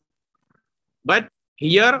 But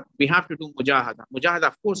here we have to do mujahada. Mujahada,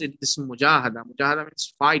 of course, it is mujahada. Mujahada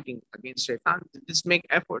means fighting against shaitan. Just make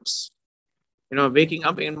efforts. Waking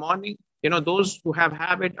up in the morning, those who have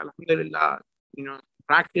habit, alhamdulillah,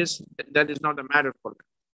 practice, that is not a matter for them.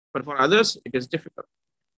 But for others, it is difficult.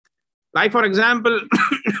 Like, for example,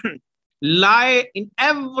 lie in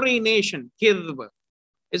every nation, kidhb,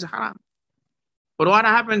 is haram. But what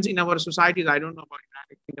happens in our societies, I don't know about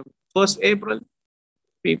United Kingdom. 1st April,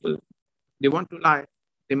 people, they want to lie.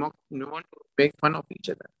 They want to make fun of each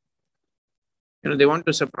other. They want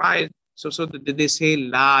to surprise. So they say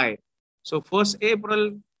lie. So 1st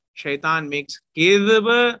April, shaitan makes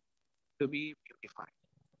kidhb to be beautified.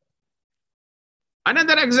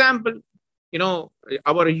 Another example,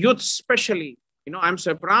 our youth especially, I'm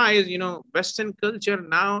surprised, Western culture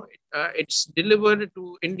now, it's delivered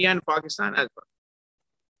to India and Pakistan as well.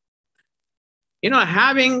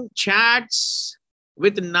 Having chats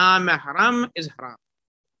with na-mahram is haram.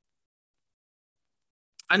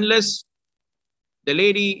 Unless the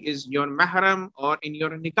lady is your mahram or in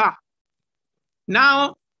your nikah.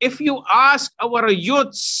 Now, if you ask our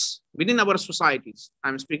youths within our societies,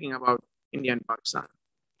 I'm speaking about India and Pakistan,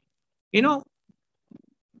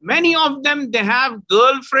 many of them, they have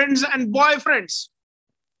girlfriends and boyfriends.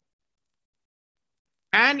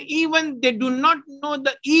 And even they do not know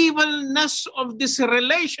the evilness of this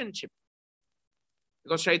relationship.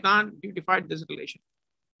 Because shaitan beautified this relation.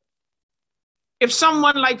 If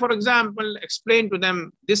someone, like, for example, explain to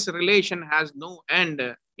them this relation has no end,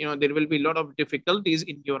 there will be a lot of difficulties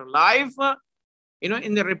in your life.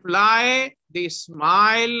 In the reply, they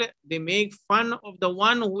smile, they make fun of the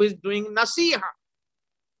one who is doing nasiha.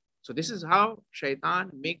 So this is how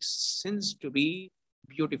shaitan makes sins to be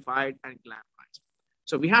beautified and glamorized.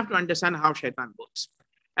 So we have to understand how shaitan works.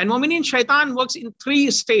 And mu'minin, shaitan works in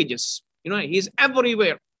 3 stages. He's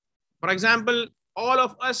everywhere. For example, all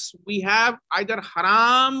of us, we have either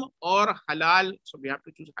haram or halal. So we have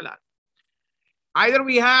to choose halal. Either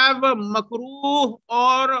we have makruh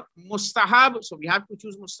or mustahab. So we have to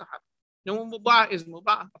choose mustahab. No, mubah is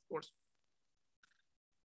mubah, of course.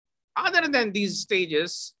 Other than these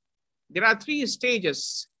stages, there are 3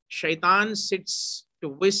 stages shaitan sits to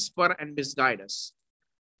whisper and misguide us.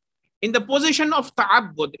 In the position of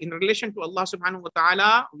ta'abbud, in relation to Allah subhanahu wa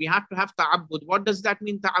ta'ala, we have to have ta'abbud. What does that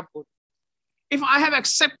mean, ta'abbud? If I have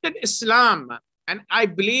accepted Islam and I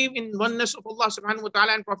believe in oneness of Allah subhanahu wa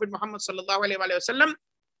ta'ala and Prophet Muhammad sallallahu alayhi wa sallam,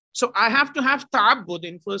 so I have to have ta'abbud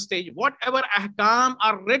in first stage. Whatever ahkam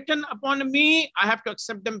are written upon me, I have to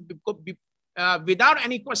accept them without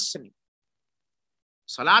any questioning.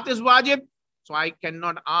 Salat is wajib, so I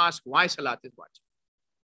cannot ask why salat is wajib.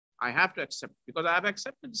 I have to accept because I have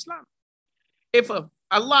accepted Islam. If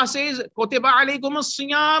Allah says, Kutiba alaykum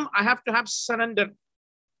as-siyam, I have to have surrender.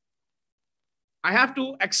 I have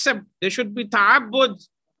to accept. There should be ta'abbud,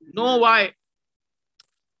 know why.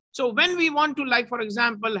 So when we want to, like, for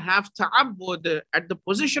example, have ta'abbud, at the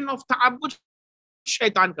position of ta'abbud,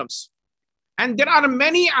 shaitan comes. And there are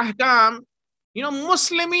many ahkam,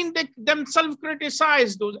 Muslimin, they themselves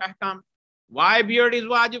criticize those ahkam. Why beard is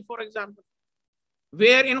wajib, for example?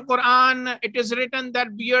 Where in Quran it is written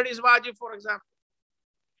that beard is wajib, for example.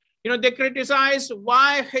 They criticize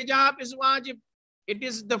why hijab is wajib. It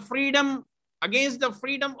is the freedom, against the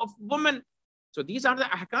freedom of women. So these are the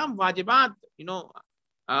ahkam, wajibat,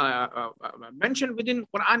 mentioned within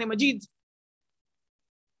Quran Majid.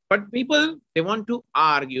 But people, they want to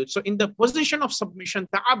argue. So in the position of submission,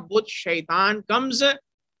 ta'abbud, shaitan comes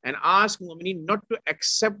and asks mu'minin not to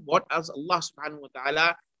accept what as Allah subhanahu wa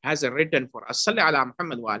ta'ala has written for us. Salli ala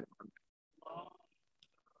Muhammad wa ala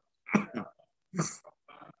Muhammad.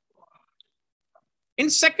 In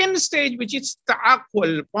second stage, which is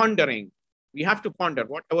ta'aqqul, pondering, we have to ponder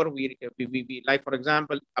whatever we like, for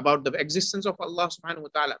example, about the existence of Allah subhanahu wa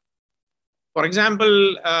ta'ala. For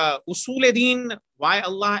example, usul-e-din, why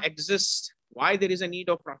Allah exists, why there is a need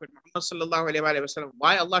of Prophet Muhammad sallallahu alayhi wa sallam,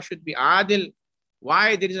 why Allah should be adil,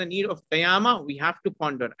 why there is a need of qiyamah, we have to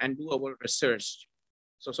ponder and do our research.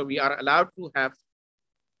 So we are allowed to have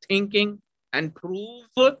thinking and proof.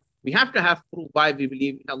 We have to have proof why we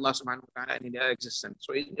believe in Allah subhanahu wa ta'ala and in their existence.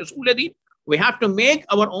 So in usul-e-din, we have to make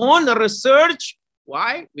our own research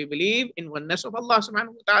why we believe in oneness of Allah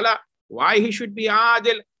subhanahu wa ta'ala, why he should be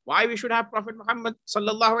adil, why we should have Prophet Muhammad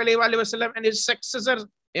sallallahu alayhi wa sallam and his successors,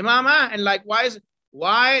 imama, and likewise,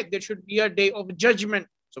 why there should be a day of judgment.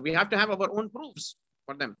 So we have to have our own proofs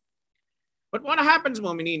for them. But what happens,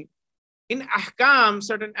 mu'mineen, in ahkam,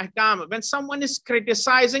 certain ahkam, when someone is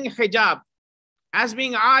criticizing hijab as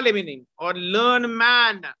being alimin or learned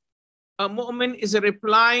man, a mu'min is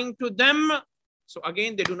replying to them. So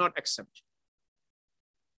again, they do not accept.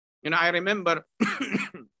 I remember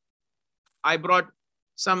I brought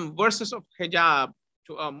some verses of hijab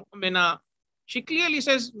to a mu'mina. She clearly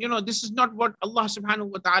says, this is not what Allah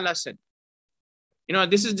subhanahu wa ta'ala said.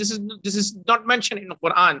 This is not mentioned in the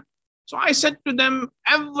Quran. So I said to them,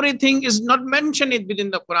 everything is not mentioned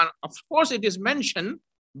within the Quran. Of course, it is mentioned,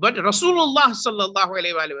 but Rasulullah sallallahu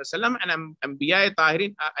alayhi wa sallam and Anbiya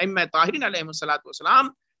Tahirin, Aimma Tahirin alayhi salatu wasalam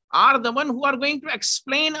are the one who are going to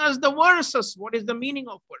explain us the verses. What is the meaning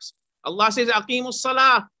of verse? Allah says, Aqimus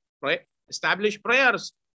Salah, right? Establish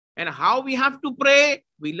prayers. And how we have to pray,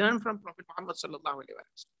 we learn from Prophet Muhammad sallallahu alayhi wa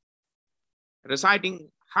sallam. Reciting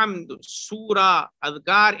Hamd, Surah,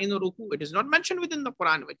 Adhkar in Ruku, it is not mentioned within the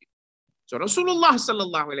Quran. So Rasulullah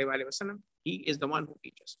sallallahu alayhi wa sallam, he is the one who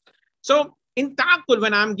teaches. So in ta'aqqul,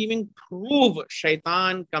 when I'm giving proof,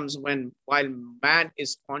 shaitan comes while man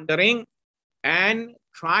is pondering and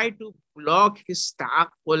try to block his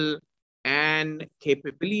ta'aqqul and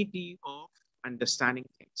capability of understanding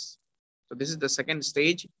things. So this is the second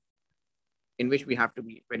stage in which we have to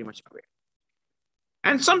be very much aware.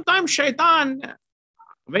 And sometimes shaitan,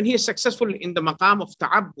 when he is successful in the maqam of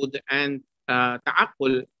ta'abbud and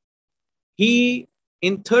ta'aqqul, he,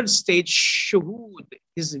 in third stage, shuhud,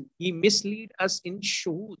 he mislead us in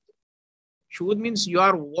shuhud. Shuhud means you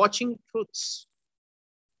are watching truths,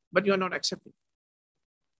 but you are not accepting.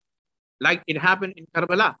 Like it happened in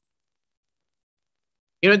Karbala.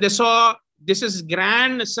 They saw, this is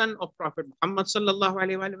grandson of Prophet Muhammad sallallahu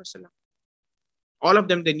alayhi wa sallam. All of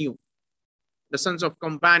them, they knew. the sons of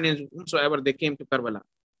companions, whomsoever they came to Karbala.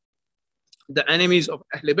 The enemies of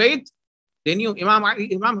Ahlul Bayt, they knew Imam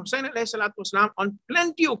Hussain alayhi salatu wasalam on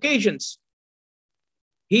plenty occasions.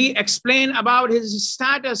 He explained about his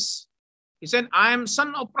status. He said, I am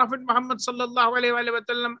son of Prophet Muhammad sallallahu alayhi wa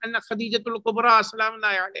sallam and Khadijatul Kubra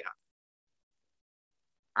salamullahi alayha.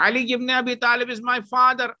 Ali ibn Abi Talib is my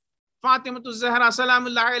father. Fatimatul Zahra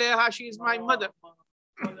salamullahi alayha, she is my mother.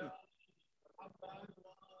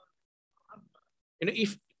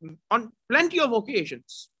 If on plenty of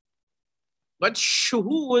occasions. But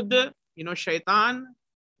shuhud, shaitan,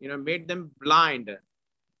 made them blind.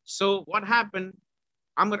 So what happened?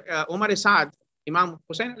 Umar Saad, Imam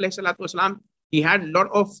Hussain alayhi salatu wasalam, he had a lot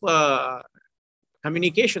of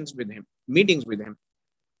communications with him, meetings with him.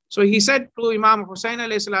 So he said to Imam Hussain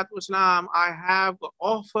alayhi salatu wasalam, I have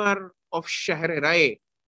offer of Shahr-e-Ray,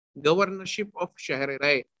 governorship of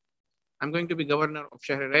Shahr-e-Ray. I'm going to be governor of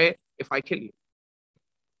Shahr-e-Ray if I kill you.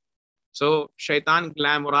 So shaitan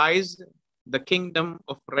glamorized the kingdom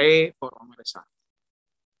of Ray for Umar Saad.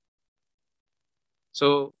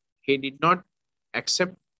 So he did not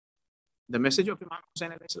accept the message of Imam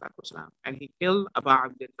Hussain alayhi salatu wasalam, and he killed Abu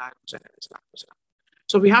Abdullah Hussain alayhi salatu wasalam.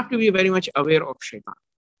 So we have to be very much aware of shaitan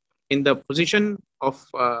in the position of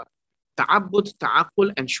ta'abbud,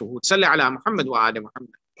 ta'aqqul, and shuhud. Salli ala Muhammad wa ala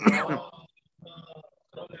Muhammad.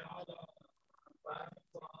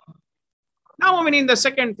 Now, I mean, the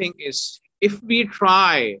second thing is, if we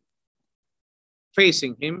try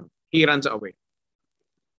facing him, he runs away.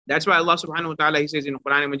 That's why Allah subhanahu wa ta'ala, he says in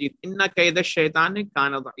Quran Majid, Inna kayda shaitani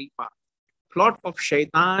kana dha'ifa. Plot of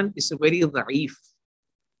shaitan is very dha'if,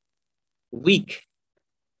 weak.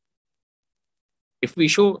 If we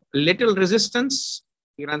show little resistance,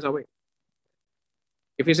 he runs away.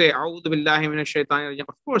 If we say, A'udhu billahi minash shaitani rajim,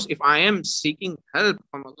 of course, if I am seeking help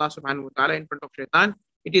from Allah subhanahu wa ta'ala in front of shaitan,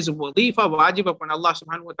 it is wadifa, wajib upon Allah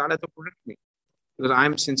subhanahu wa ta'ala to protect me. Because I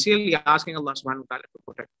am sincerely asking Allah subhanahu wa ta'ala to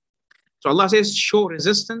protect me. So Allah says, show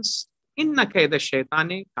resistance. Inna kayda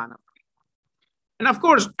shaitani kana. And of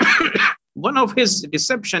course, one of his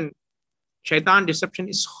deception, shaitan deception,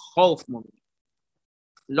 is khawf. A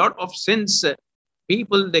lot of sins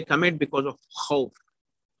people, they commit because of khawf.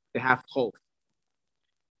 They have khawf.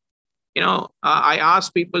 I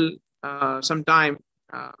ask people sometime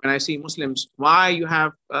when I see Muslims, why you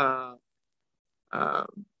have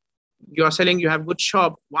you are selling, you have good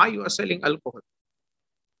shop, why you are selling alcohol?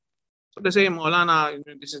 So they say, Maulana,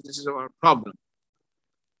 this is our problem.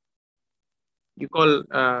 You call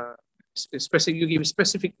you give a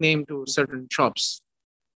specific name to certain shops.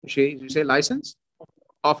 You say license?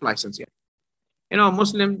 Off license, yeah.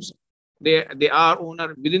 Muslims, they are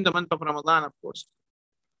owner within the month of Ramadan, of course.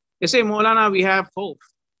 They say, Maulana, we have hope.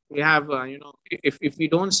 We have, if we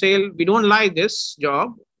don't sell, we don't like this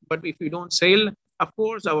job, but if we don't sell, of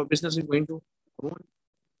course, our business is going to ruin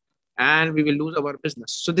and we will lose our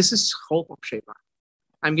business. So this is hope of shaitan.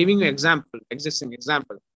 I'm giving you example, existing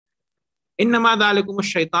example. Innama dhalikum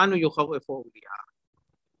ash-shaytanu yukhawwifu awliya.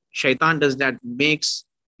 Shaitan does that, makes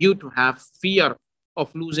you to have fear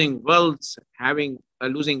of losing wealth,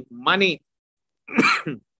 losing money.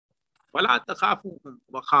 وَلَا تَخَافُوهُمْ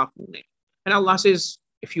وَخَافُونِ. And Allah says,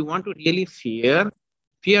 if you want to really fear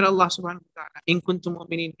Allah subhanahu wa ta'ala. In kuntum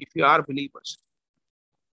mu'minin, if you are believers.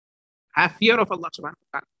 Have fear of Allah subhanahu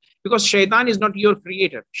wa ta'ala. Because shaitan is not your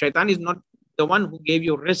creator. Shaitan is not the one who gave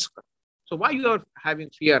you rizq. So why you are having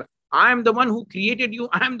fear? I am the one who created you.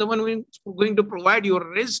 I am the one who is going to provide your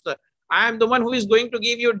rizq. I am the one who is going to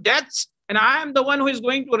give you deaths. And I am the one who is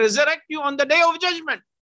going to resurrect you on the day of judgment.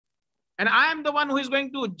 And I am the one who is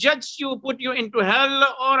going to judge you, put you into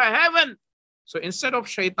hell or heaven. So instead of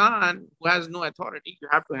shaitan, who has no authority, you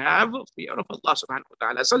have to have fear of Allah subhanahu wa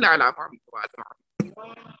ta'ala. Salli ala Muhammad wa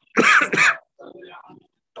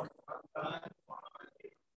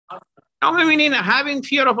Now, I mean, in having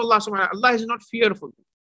fear of Allah subhanahu wa ta'ala, Allah is not fearful.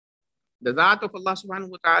 The that of Allah subhanahu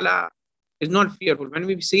wa ta'ala is not fearful. When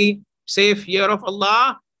we say fear of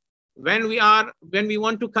Allah, when we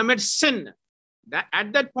want to commit sin,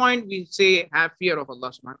 at that point we say have fear of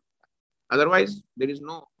Allah subhanahu wa ta'ala. Otherwise, there is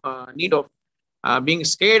no need of being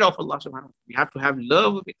scared of Allah subhanahu wa ta'ala. We have to have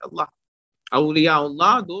love with Allah.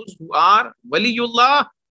 Awliyaullah, those who are waliyullah,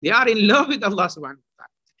 they are in love with Allah subhanahu wa ta'ala.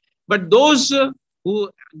 But those who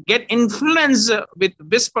get influenced with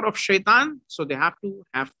whisper of shaitan, so they have to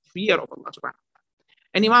have fear of Allah subhanahu wa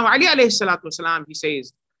ta'ala. And Imam Ali alayhi salatu wasalam, he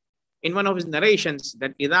says in one of his narrations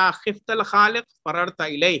that إِذَا خِفْتَ الْخَالِقْ فَرَرْتَ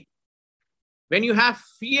إِلَيْهِ. When you have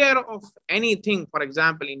fear of anything, for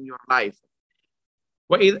example, in your life,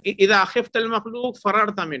 وَإِذَا خِفْتَ الْمَخْلُوقِ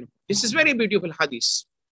فَرَرْتَ مِنْهُ. This is very beautiful hadith.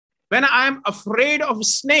 When I am afraid of a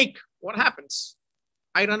snake, what happens?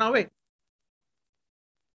 I run away.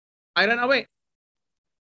 I run away.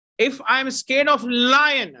 If I'm scared of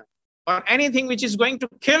lion or anything which is going to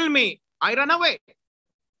kill me, I run away.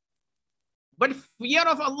 But fear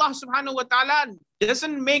of Allah subhanahu wa ta'ala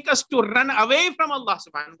doesn't make us to run away from Allah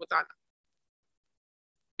subhanahu wa ta'ala.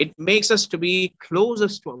 It makes us to be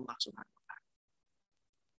closest to Allah subhanahu wa ta'ala.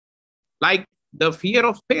 Like the fear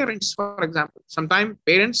of parents, for example. Sometimes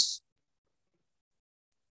parents,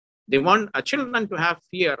 they want our children to have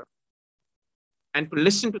fear and to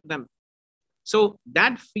listen to them. So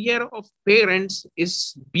that fear of parents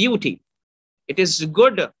is beauty. It is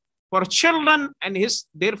good for children and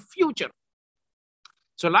their future.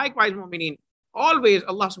 So likewise, mu'mineen, always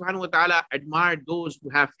Allah subhanahu wa ta'ala admired those who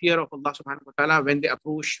have fear of Allah subhanahu wa ta'ala when they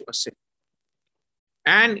approach a sin.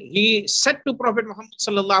 And he said to Prophet Muhammad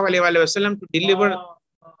sallallahu alayhi wa sallam to deliver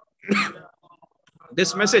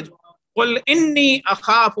this message. قُلْ إِنِّي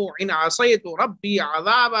أَخَافُ إِنْ عَصَيْتُ رَبِّي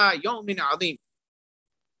عَذَابَ يَوْمٍ عَظِيمٍ.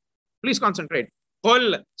 Please concentrate.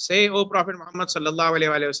 Qul, say, O Prophet Muhammad sallallahu alayhi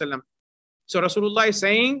wa sallam. So Rasulullah is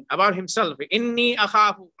saying about himself, Inni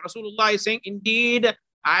akhafu. Rasulullah is saying, indeed,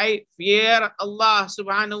 I fear Allah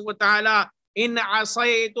subhanahu wa ta'ala in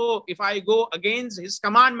asaytu, if I go against his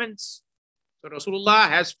commandments. So Rasulullah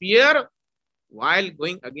has fear while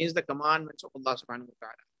going against the commandments of Allah subhanahu wa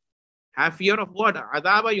ta'ala. Have fear of what?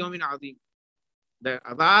 Adhaba yawmin azim. The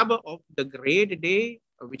adhab of the great day,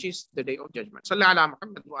 which is the day of judgment. Sallallahu ala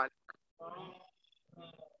Muhammad wa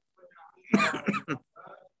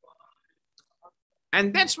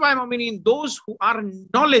And that's why, mu'mineen, those who are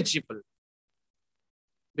knowledgeable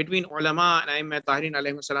between ulama and Aimmat Tahirin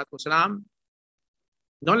alayhi salatu wasalam,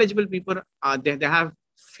 knowledgeable people, they have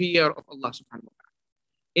fear of Allah subhanahu wa ta'ala.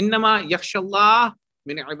 Innama yakhshallah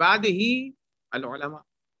min ibadihi al-ulama,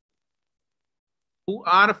 who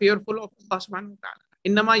are fearful of Allah subhanahu wa ta'ala.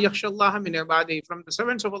 Innama yakhshallah min ibadihi, from the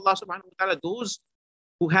servants of Allah subhanahu wa ta'ala, those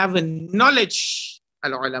who have a knowledge,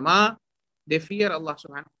 al-ulama, they fear Allah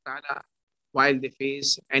subhanahu wa ta'ala while they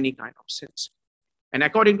face any kind of sins. And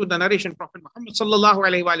according to the narration, Prophet Muhammad sallallahu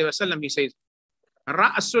alayhi wa sallam, he says,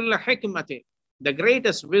 Ra'asul hikmati, the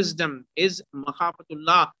greatest wisdom is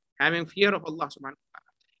makhafatullah, having fear of Allah subhanahu wa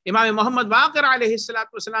ta'ala. Imam Muhammad Baqir alayhi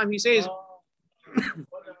salatu wasalam, he says,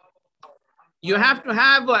 you have to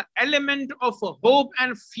have an element of hope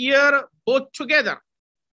and fear both together.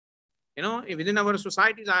 You know, within our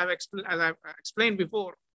societies, as I've explained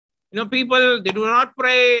before, you know, people, they do not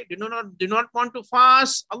pray, they do not want to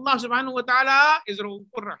fast. Allah subhanahu wa ta'ala is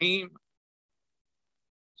Rahufur Rahim.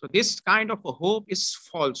 So this kind of a hope is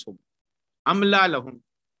false hope. Amla lahum.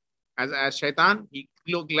 As shaitan, he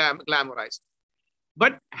glamorized.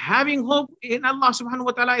 But having hope in Allah subhanahu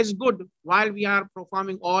wa ta'ala is good. While we are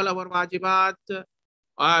performing all our wajibat,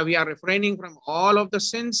 we are refraining from all of the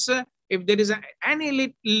sins. If there is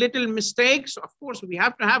any little mistakes, of course, we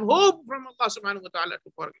have to have hope from Allah subhanahu wa ta'ala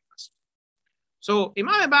to forgive us. So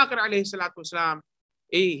Imam Baqir alayhi salatu wasalam,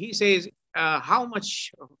 he says, how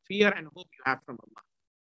much fear and hope you have from Allah?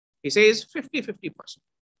 He says 50-50%.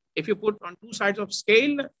 If you put on two sides of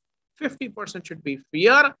scale, 50% should be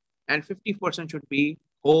fear and 50% should be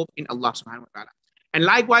hope in Allah subhanahu wa ta'ala. And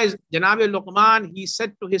likewise, Janabi Luqman, he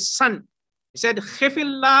said to his son, he said,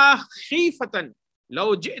 Khifillah khifatan.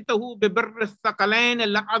 Please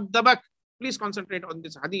concentrate on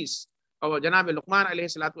this hadith of Janabi Luqman alayhi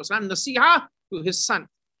salatu wasalam, nasiha to his son.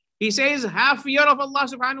 He says, have fear of Allah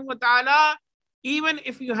subhanahu wa ta'ala, even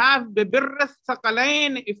if you have bibirrath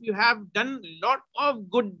thaqalain, if you have done a lot of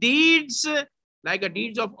good deeds, like the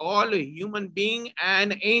deeds of all human beings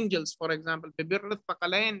and angels, for example, bibirrath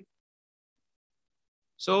thaqalain.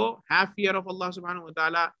 So have fear of Allah subhanahu wa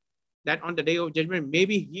ta'ala, that on the day of judgment,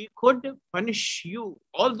 maybe he could punish you,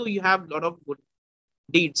 although you have a lot of good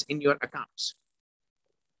deeds in your accounts.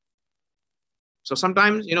 So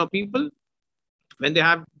sometimes, you know, people, when they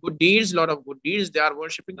have good deeds, a lot of good deeds, they are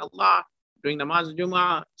worshipping Allah, doing namaz,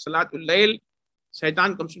 Jummah, Salatul Layl,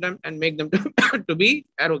 Shaitan comes to them and make them to be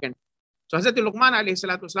arrogant. So Hazrat Luqman alayhi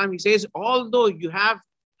salatu wasalam, he says, although you have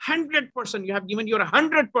 100%, you have given your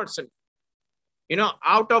 100%, you know,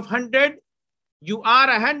 out of 100, you are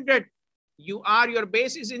 100. You are, your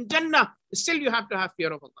base is in Jannah. Still you have to have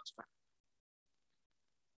fear of Allah subhanahu.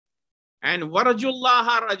 And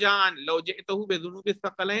warajullaha rajan law ji'tahu bi dhunubi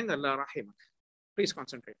thaqalain la rahimak. Please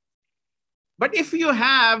concentrate. But if you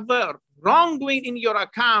have wrongdoing in your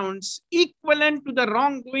accounts equivalent to the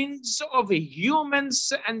wrongdoings of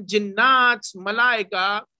humans and jinnats,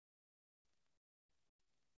 malaika,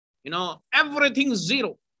 you know, everything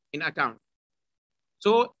zero in account.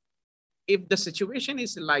 So if the situation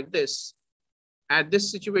is like this, at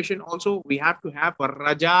this situation also, we have to have a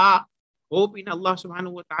raja hope in Allah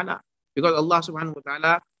subhanahu wa ta'ala, because Allah subhanahu wa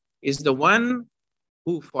ta'ala is the one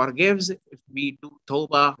who forgives if we do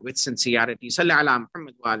tawbah with sincerity. Salli ala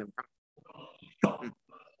Muhammad wa ala Muhammad.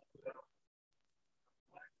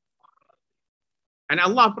 And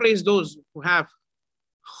Allah praised those who have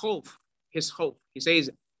khawf, his khawf. He says,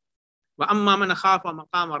 وَأَمَّا مَنْ خَافَ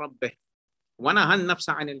مَقَامَ رَبِّهِ وَنَهَى النَّفْسَ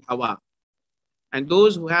عَنِ الْهَوَىٰ. And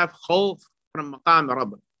those who have khawf from maqam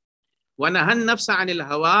Rabb, وَنَهَى النَّفْسَ عَنِ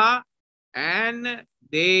الْهَوَىٰ, and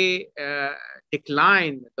they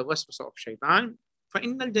decline the waswasa of shaitan,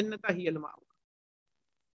 فَإِنَّ الْجَنَّةَ هِيَ الْمَأْوَىٰ.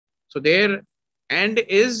 So their end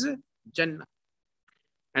is Jannah.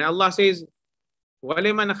 And Allah says,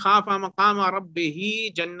 وَلِمَنْ خَافَ مَقَامَ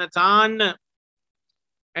رَبِّهِ جَنَّتَانِ.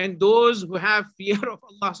 And those who have fear of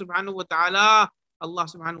Allah subhanahu wa ta'ala, Allah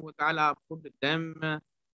subhanahu wa ta'ala put them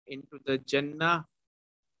into the Jannah,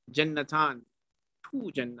 Jannatan, two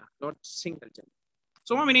Jannah, not single Jannah.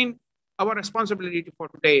 So I mean, our responsibility for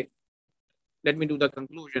today, let me do the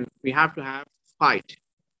conclusion. We have to have fight.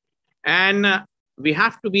 And we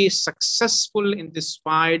have to be successful in this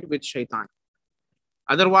fight with shaitan.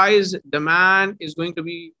 Otherwise, the man is going to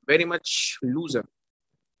be very much loser.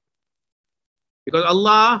 Because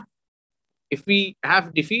Allah, if we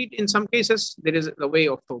have defeat in some cases, there is the way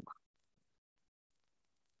of tawbah.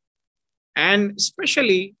 And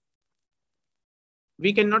especially,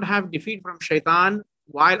 we cannot have defeat from shaitan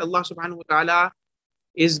while Allah subhanahu wa ta'ala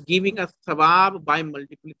is giving us thawab by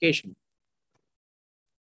multiplication.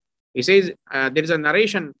 He says, there is a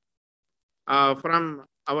narration from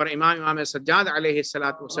our Imam Sajjad alayhi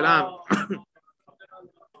salatu wasalam.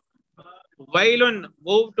 Wailun,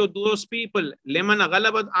 woe to those people, liman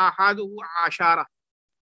ghalabat ahaduhu ashara.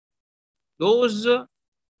 Those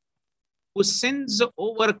whose sins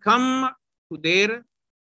overcome to their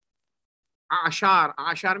ashar.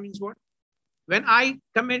 Ashar means what? When I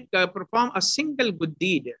perform a single good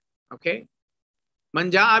deed, okay?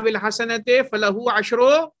 Man ja'a bil hasanati falahu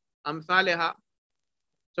ashru amthalaha.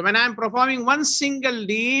 So when I am performing one single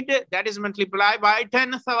deed, that is multiplied by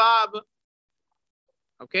 10 thawab.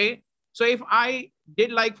 Okay? So if I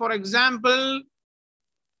did, like, for example,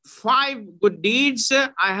 5 good deeds,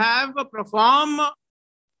 I have performed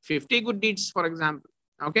 50 good deeds, for example.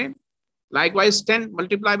 Okay? Likewise, 10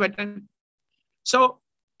 multiplied by 10. So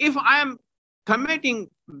if I am committing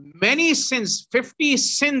many sins, 50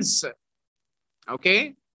 sins,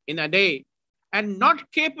 okay, in a day, and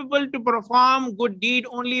not capable to perform good deed,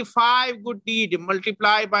 only 5 good deed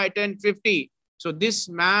multiplied by 10, 50. So this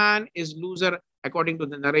man is loser, according to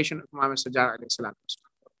the narration of Muhammad Sajjad alayhi salam.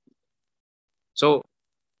 So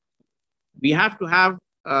we have to have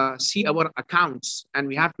see our accounts, and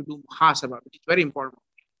we have to do muhasabah, which is very important.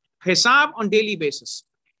 Hisab on daily basis.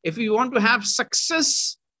 If we want to have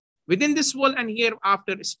success within this world and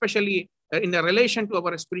hereafter, especially in the relation to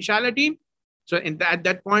our spirituality, so at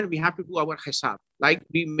that point, we have to do our hisab, like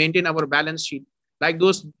we maintain our balance sheet. Like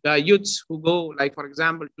those youths who go, like, for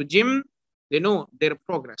example, to gym, they know their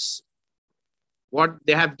progress, what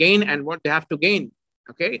they have gained and what they have to gain.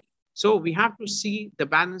 Okay, so we have to see the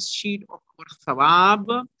balance sheet of our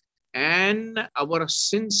thawab and our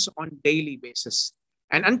sins on daily basis.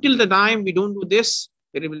 And until the time we don't do this,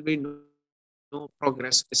 there will be no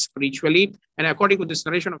progress spiritually. And according to this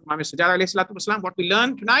narration of Muhammad Sajjad alayhi salatu wasalam, what we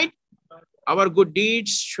learned tonight, our good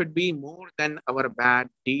deeds should be more than our bad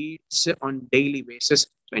deeds on daily basis.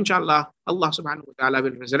 So inshallah, Allah subhanahu wa ta'ala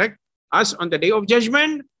will resurrect us on the day of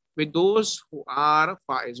judgment with those who are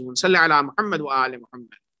faizun. Salli ala Muhammad wa ali Muhammad.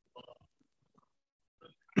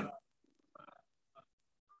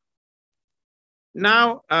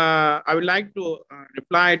 Now, I would like to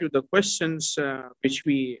reply to the questions which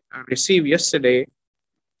we received yesterday.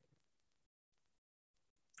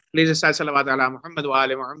 Please recite salawat ala Muhammad wa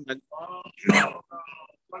ali Muhammad.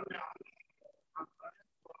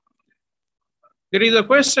 There is a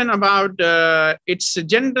question about it's a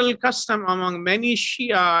general custom among many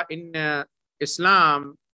Shia in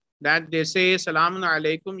Islam that they say Salamun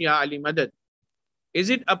alaikum ya Ali Madad. Is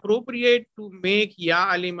it appropriate to make ya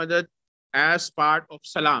Ali Madad as part of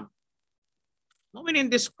salam? Moving in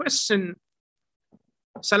this question,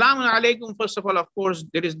 Salamun alaikum, first of all, of course,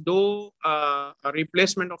 there is no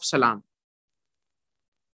replacement of salam.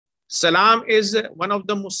 Salam is one of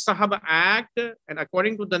the mustahab act, and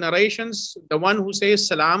according to the narrations, the one who says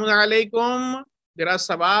Salamun alaikum, there are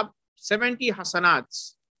sabab 70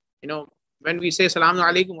 hasanats. You know, when we say Salamun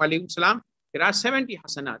alaikum wa alaikum salam, there are 70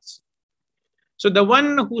 hasanats. So the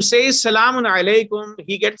one who says Salamun alaikum,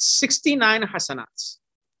 he gets 69 hasanats.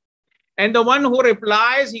 And the one who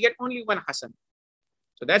replies, he gets only 1 hasan.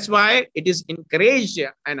 So that's why it is encouraged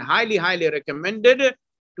and highly, highly recommended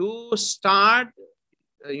to start,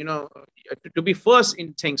 to be first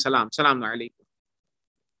in saying salam, salam alaikum.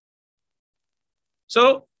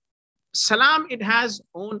 So salam, it has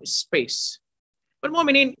own space. But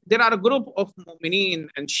mu'mineen, there are a group of mu'mineen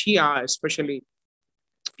and Shia, especially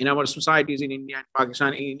in our societies in India and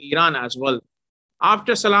Pakistan, in Iran as well.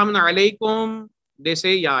 After salam alaikum, they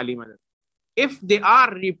say ya Ali Madad. If they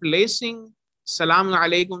are replacing salam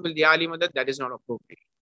alaikum with ya Ali Madad, that is not appropriate.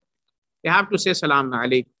 They have to say salam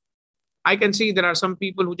alaikum. I can see there are some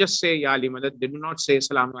people who just say ya Ali Madad. They do not say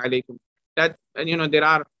salam alaikum. That, there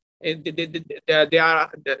are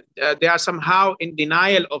they are somehow in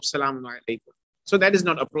denial of salam alaikum. So that is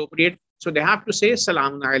not appropriate. So they have to say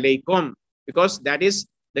salam alaikum, because that is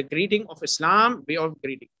the greeting of Islam, way of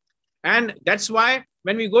greeting. And that's why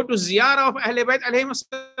when we go to ziyarah of Ahlul Bayt alayhim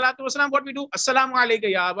salatu wasalam, what we do? Assalamu alayka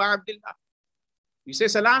ya Aba Abdullah. We say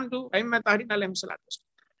salam to Aimmat Tahrin alayhim salatu wasalam.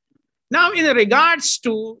 Now, in regards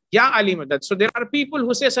to ya Ali Madad, so there are people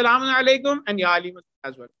who say salamu alaykum and ya Ali Madad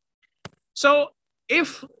as well. So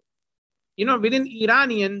if, within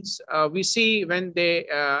Iranians, we see when they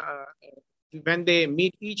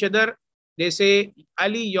meet each other, they say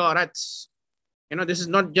Ali Yorats. This is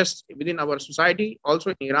not just within our society, also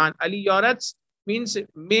in Iran. Ali Yorats means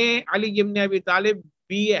may Ali ibn Abi Talib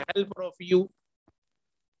be a helper of you.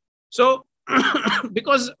 So,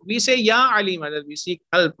 because we say Ya Ali Madad, we seek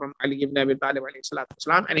help from Ali ibn Abi Talib alayhi salatu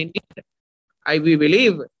wasalam. And indeed, we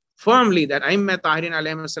believe firmly that Aimmat Tahirin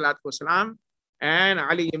alayhi salatu wasalam and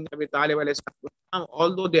Ali ibn Abi Talib alayhi salatu wasalam,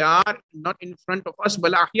 although they are not in front of us,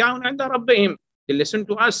 bal ahyaun 'inda rabbihim, they listen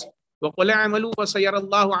to us. وَقُلْ اعْمَلُوا فَسَيَرَ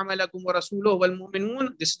اللَّهُ عَمَلَكُمْ وَرَسُولُهُ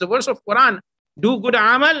وَالْمُؤْمِنُونَ. This is the verse of Quran. Do good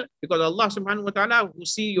amal, because Allah subhanahu wa ta'ala will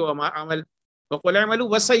see your amal. وَقُلْ اعْمَلُوا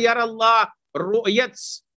وَسَيَرَ اللَّهُ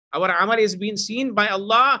رُؤْيَتْ. Our amal is being seen by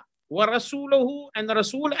Allah, وَرَسُولُهُ, and the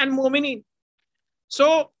Rasul and Mu'minin.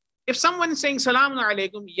 So if someone is saying Salaam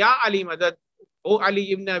alaikum, Ya Ali Madad, O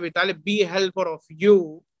Ali ibn Abi Talib, be a helper of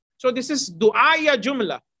you. So this is dua ya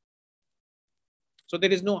jumla. So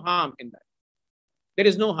there is no harm in that. There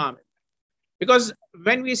is no harm in that. Because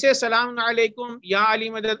when we say Salaam alaikum, Ya Ali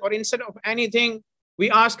Madad, or instead of anything,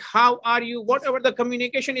 we ask, how are you? Whatever the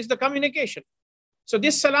communication is, the communication. So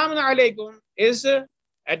this Salaam alaikum is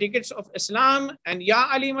etiquettes of Islam, and Ya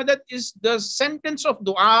Ali Madad is the sentence of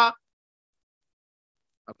dua.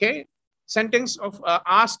 Okay? Sentence of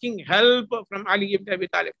asking help from Ali ibn Abi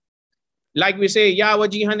Talib. Like we say, Ya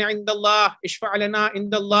wajihan indallah, ishfa' lana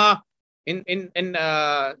indallah. In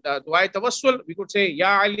the dua tawassul, we could say,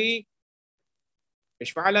 Ya Ali,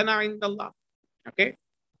 ishfa' lana indallah. Okay?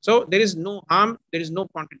 So there is no harm, there is no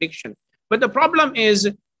contradiction. But the problem is,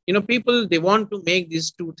 people, they want to make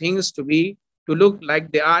these two things to look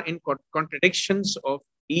like they are in contradictions of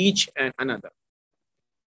each and another.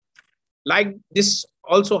 Like this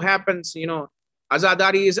also happens,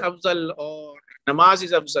 azadari is afzal or namaz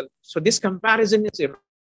is afzal. So this comparison is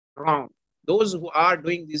wrong. Those who are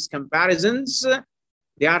doing these comparisons,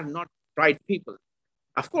 they are not right people.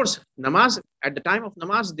 Of course, namaz, at the time of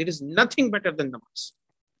namaz, there is nothing better than namaz.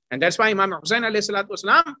 And that's why Imam Hussain alayhi salatu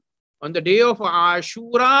wasalam, on the day of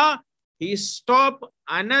Ashura, he stopped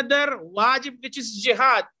another wajib, which is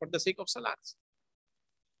jihad, for the sake of salat.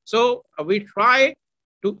 So we try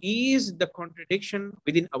to ease the contradiction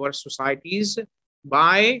within our societies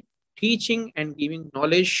by teaching and giving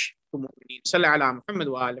knowledge to mu'mineen. Sallallahu ala Muhammad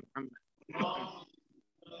wa ala Muhammad.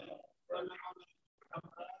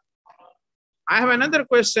 I have another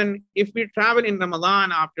question. If we travel in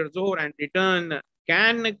Ramadan after Zuhr and return,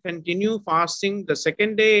 can continue fasting the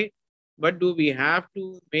second day, but do we have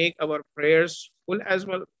to make our prayers full as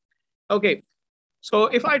well? Okay, so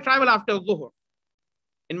if I travel after Zuhr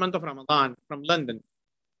in month of Ramadan from London,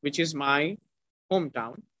 which is my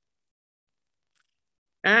hometown,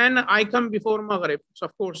 and I come before Maghrib, so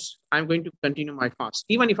of course I'm going to continue my fast.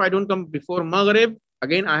 Even if I don't come before Maghrib,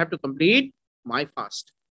 again I have to complete my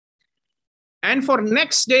fast. And for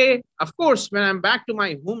next day, of course, when I'm back to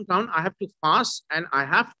my hometown, I have to fast and I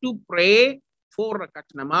have to pray 4 rakat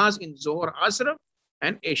namaz in Zohar, Asr,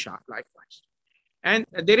 and Isha likewise. And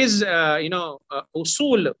there is,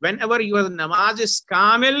 usul. Whenever your namaz is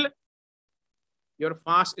kamil, your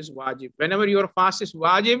fast is wajib. Whenever your fast is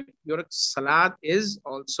wajib, your salat is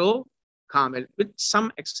also kamil, with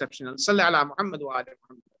some exceptional. Sallallahu ala Muhammad wa ala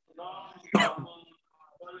Muhammad.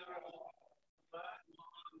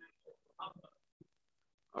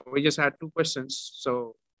 We just had 2 questions,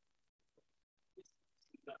 so.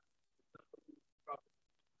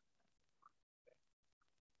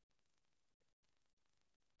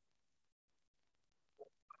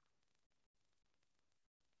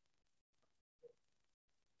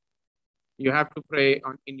 You have to pray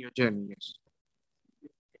in your journey. Yes.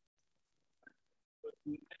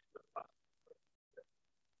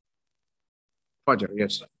 Fajr,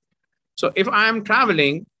 yes. So if I am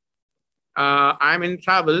traveling, I'm in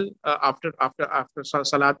travel after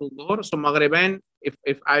Salatul Dhuhr. So Maghriban,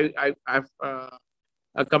 if I've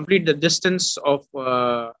complete the distance of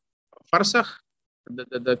farsakh,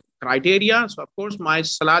 the criteria. So of course my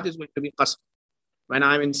salat is going to be qasr when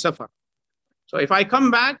I'm in safar. So if I come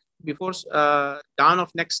back before dawn of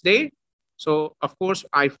next day, so of course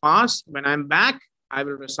I fast. When I'm back, I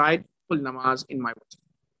will recite full namaz in my wajh.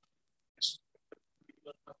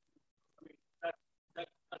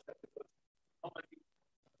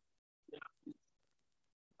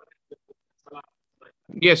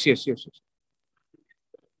 Yes. Yes.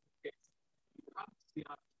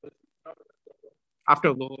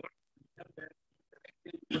 After Dhuhr.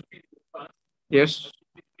 Yes.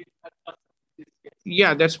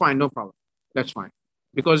 Yeah, that's fine. No problem. That's fine.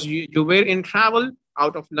 Because you were in travel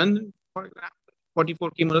out of London, for example,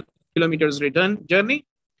 44 kilometers return journey.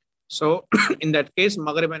 So in that case,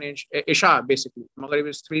 Maghrib and Isha, basically. Maghrib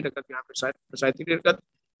is 3 rakat, you have to recite 3 rakat.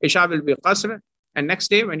 Isha will be qasr. And next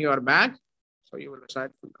day when you are back, so you will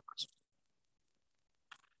recite full namaz.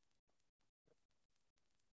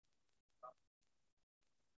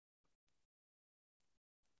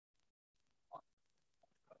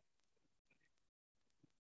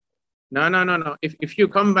 No. If you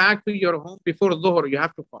come back to your home before Dhuhr, you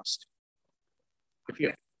have to fast. If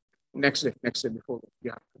you next day before Dhuhr,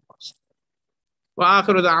 you have to fast.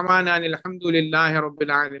 وآخر دعوانا أن الحمد لله رب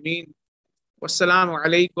العالمين والسلام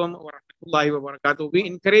عليكم ورحمة الله وبركاته. We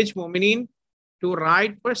encourage mu'mineen to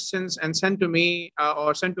write questions and send to me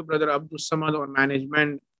or send to Brother Abdul Samad or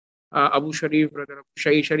management. Abu Sharif, Brother Abu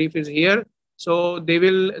Shahi Sharif is here. So they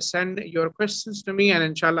will send your questions to me and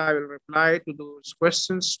inshallah I will reply to those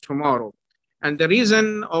questions tomorrow. And the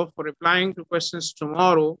reason of replying to questions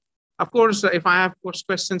tomorrow, of course, if I have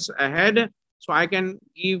questions ahead, so I can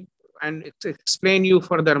give and explain you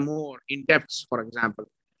furthermore in depth, for example.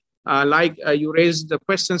 Like you raised the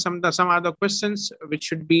questions, some other questions which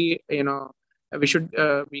should be, we should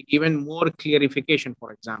be given more clarification,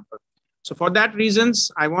 for example. So for that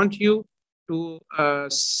reasons, I want you to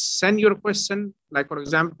send your question, like for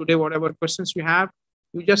example, today, whatever questions you have,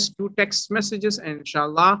 you just do text messages and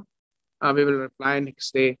inshallah, we will reply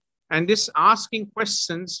next day. And this asking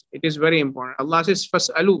questions, it is very important. Allah says,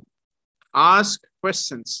 Fas'alu, ask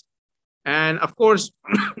questions. And of course,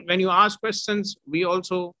 when you ask questions, we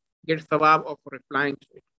also get thawab of replying to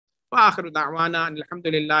it. وآخر دعوانا أن الحمد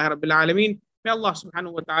لله رب العالمين. May Allah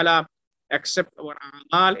subhanahu wa ta'ala accept our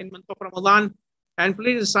amal in month of Ramadan. And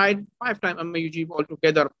please recite 5 times Amma Yujib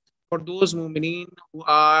altogether for those mu'mineen who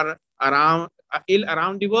are ill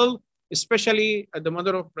around the world, especially the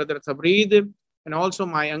mother of Brother Tabreed, and also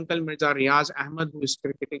my uncle Mirza Riaz Ahmad, who is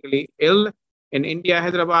critically ill in India,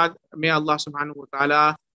 Hyderabad. May Allah subhanahu wa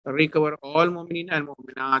ta'ala recover all mu'mineen and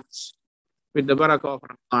mu'minat with the barakah of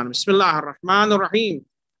Ramadan. Bismillah ar-Rahman ar-Rahim.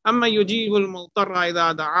 Amma yujibul multarra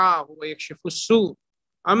idha da'ahu wa yakshifu as-su'.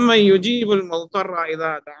 Amma yujibul multarra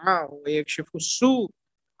idha da'ahu wa yakshifu as-su'.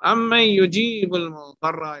 Amma yujibul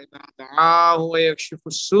multarra idha da'ahu wa yakshifu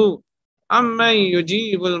as-su'. Amma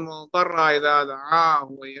yujibul multarra idha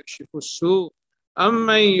da'ahu wa yakshifu as-su'.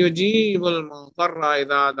 Amma yujibul multarra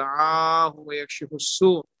idha da'ahu wa yakshifu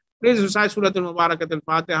as-su'. Please recite Surah Al-Mubarakat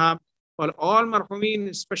Al-Fatiha for all marhumin,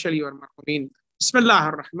 especially your marhumin. Bismillah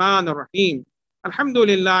ar-Rahman ar-Rahim.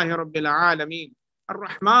 Alhamdulillahi Rabbil Alameen.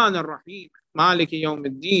 Ar-Rahman ar-Rahim. Maliki Yawm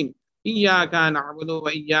al-Din. Iyaka na'budu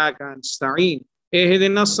wa iyaka nasta'een.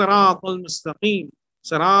 Ihdina as-sirata al-mustaqim.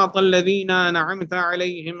 Sirata alladhina an'amta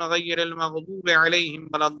alayhim ghayri al-maghdubi alayhim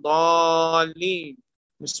walad-dallin.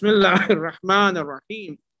 Bismillah ar-Rahman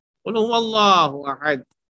ar-Rahim. Qul huwa Allahu ahad.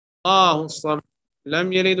 Allahu as-samad.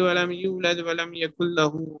 لم يلد ولم يولد ولم يكن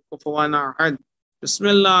له كفوا أحد. بسم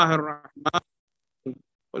الله الرحمن الرحيم.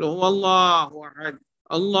 قل هو الله أحد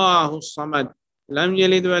الله الصمد لم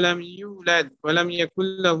يلد ولم يولد ولم يكن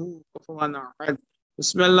له كفوا أحد.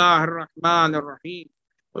 بسم الله الرحمن الرحيم.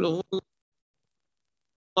 قل هو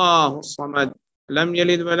الله الصمد لم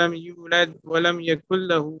يلد ولم يولد ولم يكن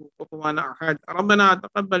له كفوا أحد. ربنا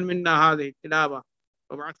تقبل منا هذه التلاوة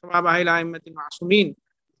وابعث ثوابها إلى أئمة المعصومين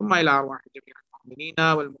ثم إلى أرواح جميع المؤمنين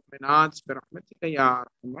والمؤمنات برحمتك يا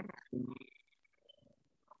أرحم الراحمين.